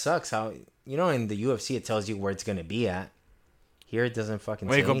 that sucks how, in the UFC it tells you where it's going to be at. Here it doesn't fucking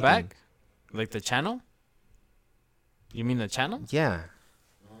say anything. Wait, go back? Like the channel? You mean the channel? Yeah.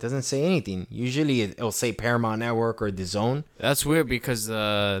 It doesn't say anything. Usually it'll say Paramount Network or DAZN. That's weird because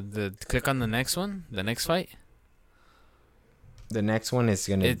the click on the next one, the next fight. The next one is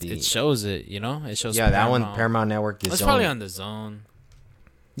going to be... It shows it, It shows Paramount. That one, Paramount Network, DAZN. It's probably on DAZN.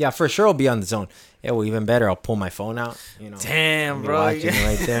 Yeah, for sure it'll be on DAZN. Yeah, well, even better, I'll pull my phone out. Damn, bro. Watching it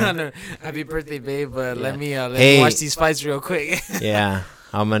right there. Happy birthday, babe. But let me watch these fights real quick. Yeah.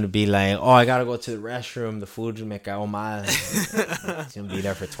 I'm going to be like, I got to go to the restroom. The food me cago mal. It's going to be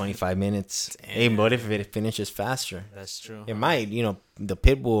there for 25 minutes. Damn. Hey, what if it finishes faster? That's true. It might. The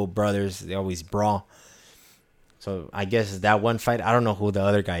Pitbull brothers, they always brawl. So I guess that one fight, I don't know who the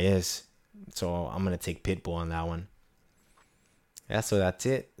other guy is. So I'm going to take Pitbull on that one. Yeah, so that's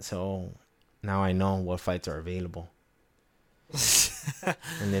it. So now I know what fights are available.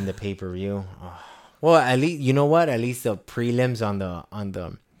 And then the pay-per-view. Oh. Well, at least you know what? At least the prelims on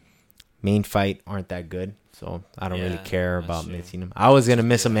the main fight aren't that good, so I don't really care about missing them. I was gonna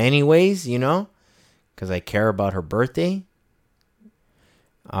miss them anyways, because I care about her birthday.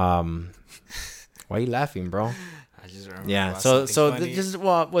 Why are you laughing, bro? I just remember. Yeah, we'll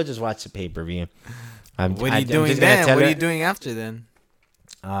just watch the pay-per-view. What are you doing then? What are you doing after then?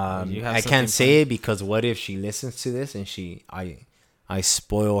 I can't say it because what if she listens to this and I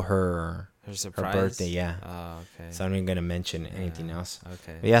spoil her birthday, yeah. Oh, okay. So I'm not gonna mention anything else.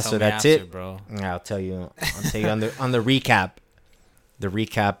 Okay. But yeah, so that's it, bro. Yeah, I'll tell you on the recap,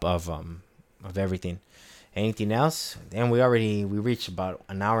 of everything. Anything else? And we reached about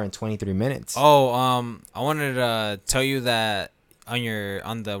an hour and 23 minutes. Oh, I wanted to tell you that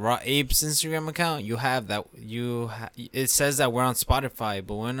on the Raw Apes Instagram account, you have that it says that we're on Spotify,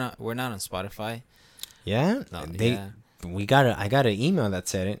 but we're not on Spotify. Yeah, no, I got an email that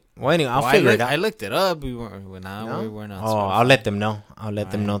said it. Well, anyway, I'll figure it out. I looked it up. We're not. Oh, I'll let them know. I'll let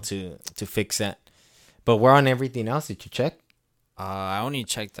them know to fix that. But we're on everything else. Did you check? I only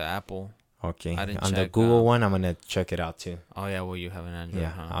checked the Apple. Okay. On the Google one, I'm gonna check it out too. Oh yeah, well you have an Android.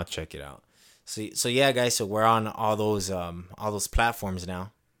 Yeah, I'll check it out. So yeah, guys. So we're on all those platforms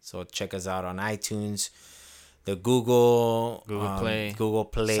now. So check us out on iTunes, the Google Play,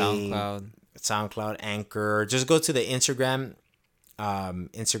 SoundCloud, Anchor. Just go to the Instagram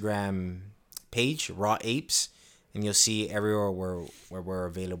page, Raw Apes, and you'll see everywhere where we're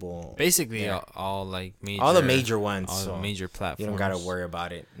available. Basically, all the major ones, all the major platforms. You don't gotta worry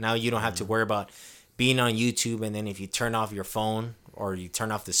about it. Now you don't have to worry about being on YouTube, and then if you turn off your phone or you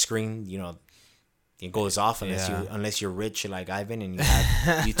turn off the screen, it goes off unless you're rich like Ivan and you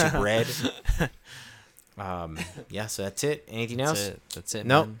have YouTube Red. Yeah, so that's it. Anything that's else? That's it.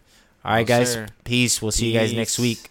 Nope. Man. All right, guys. Sir. Peace. We'll see you guys next week.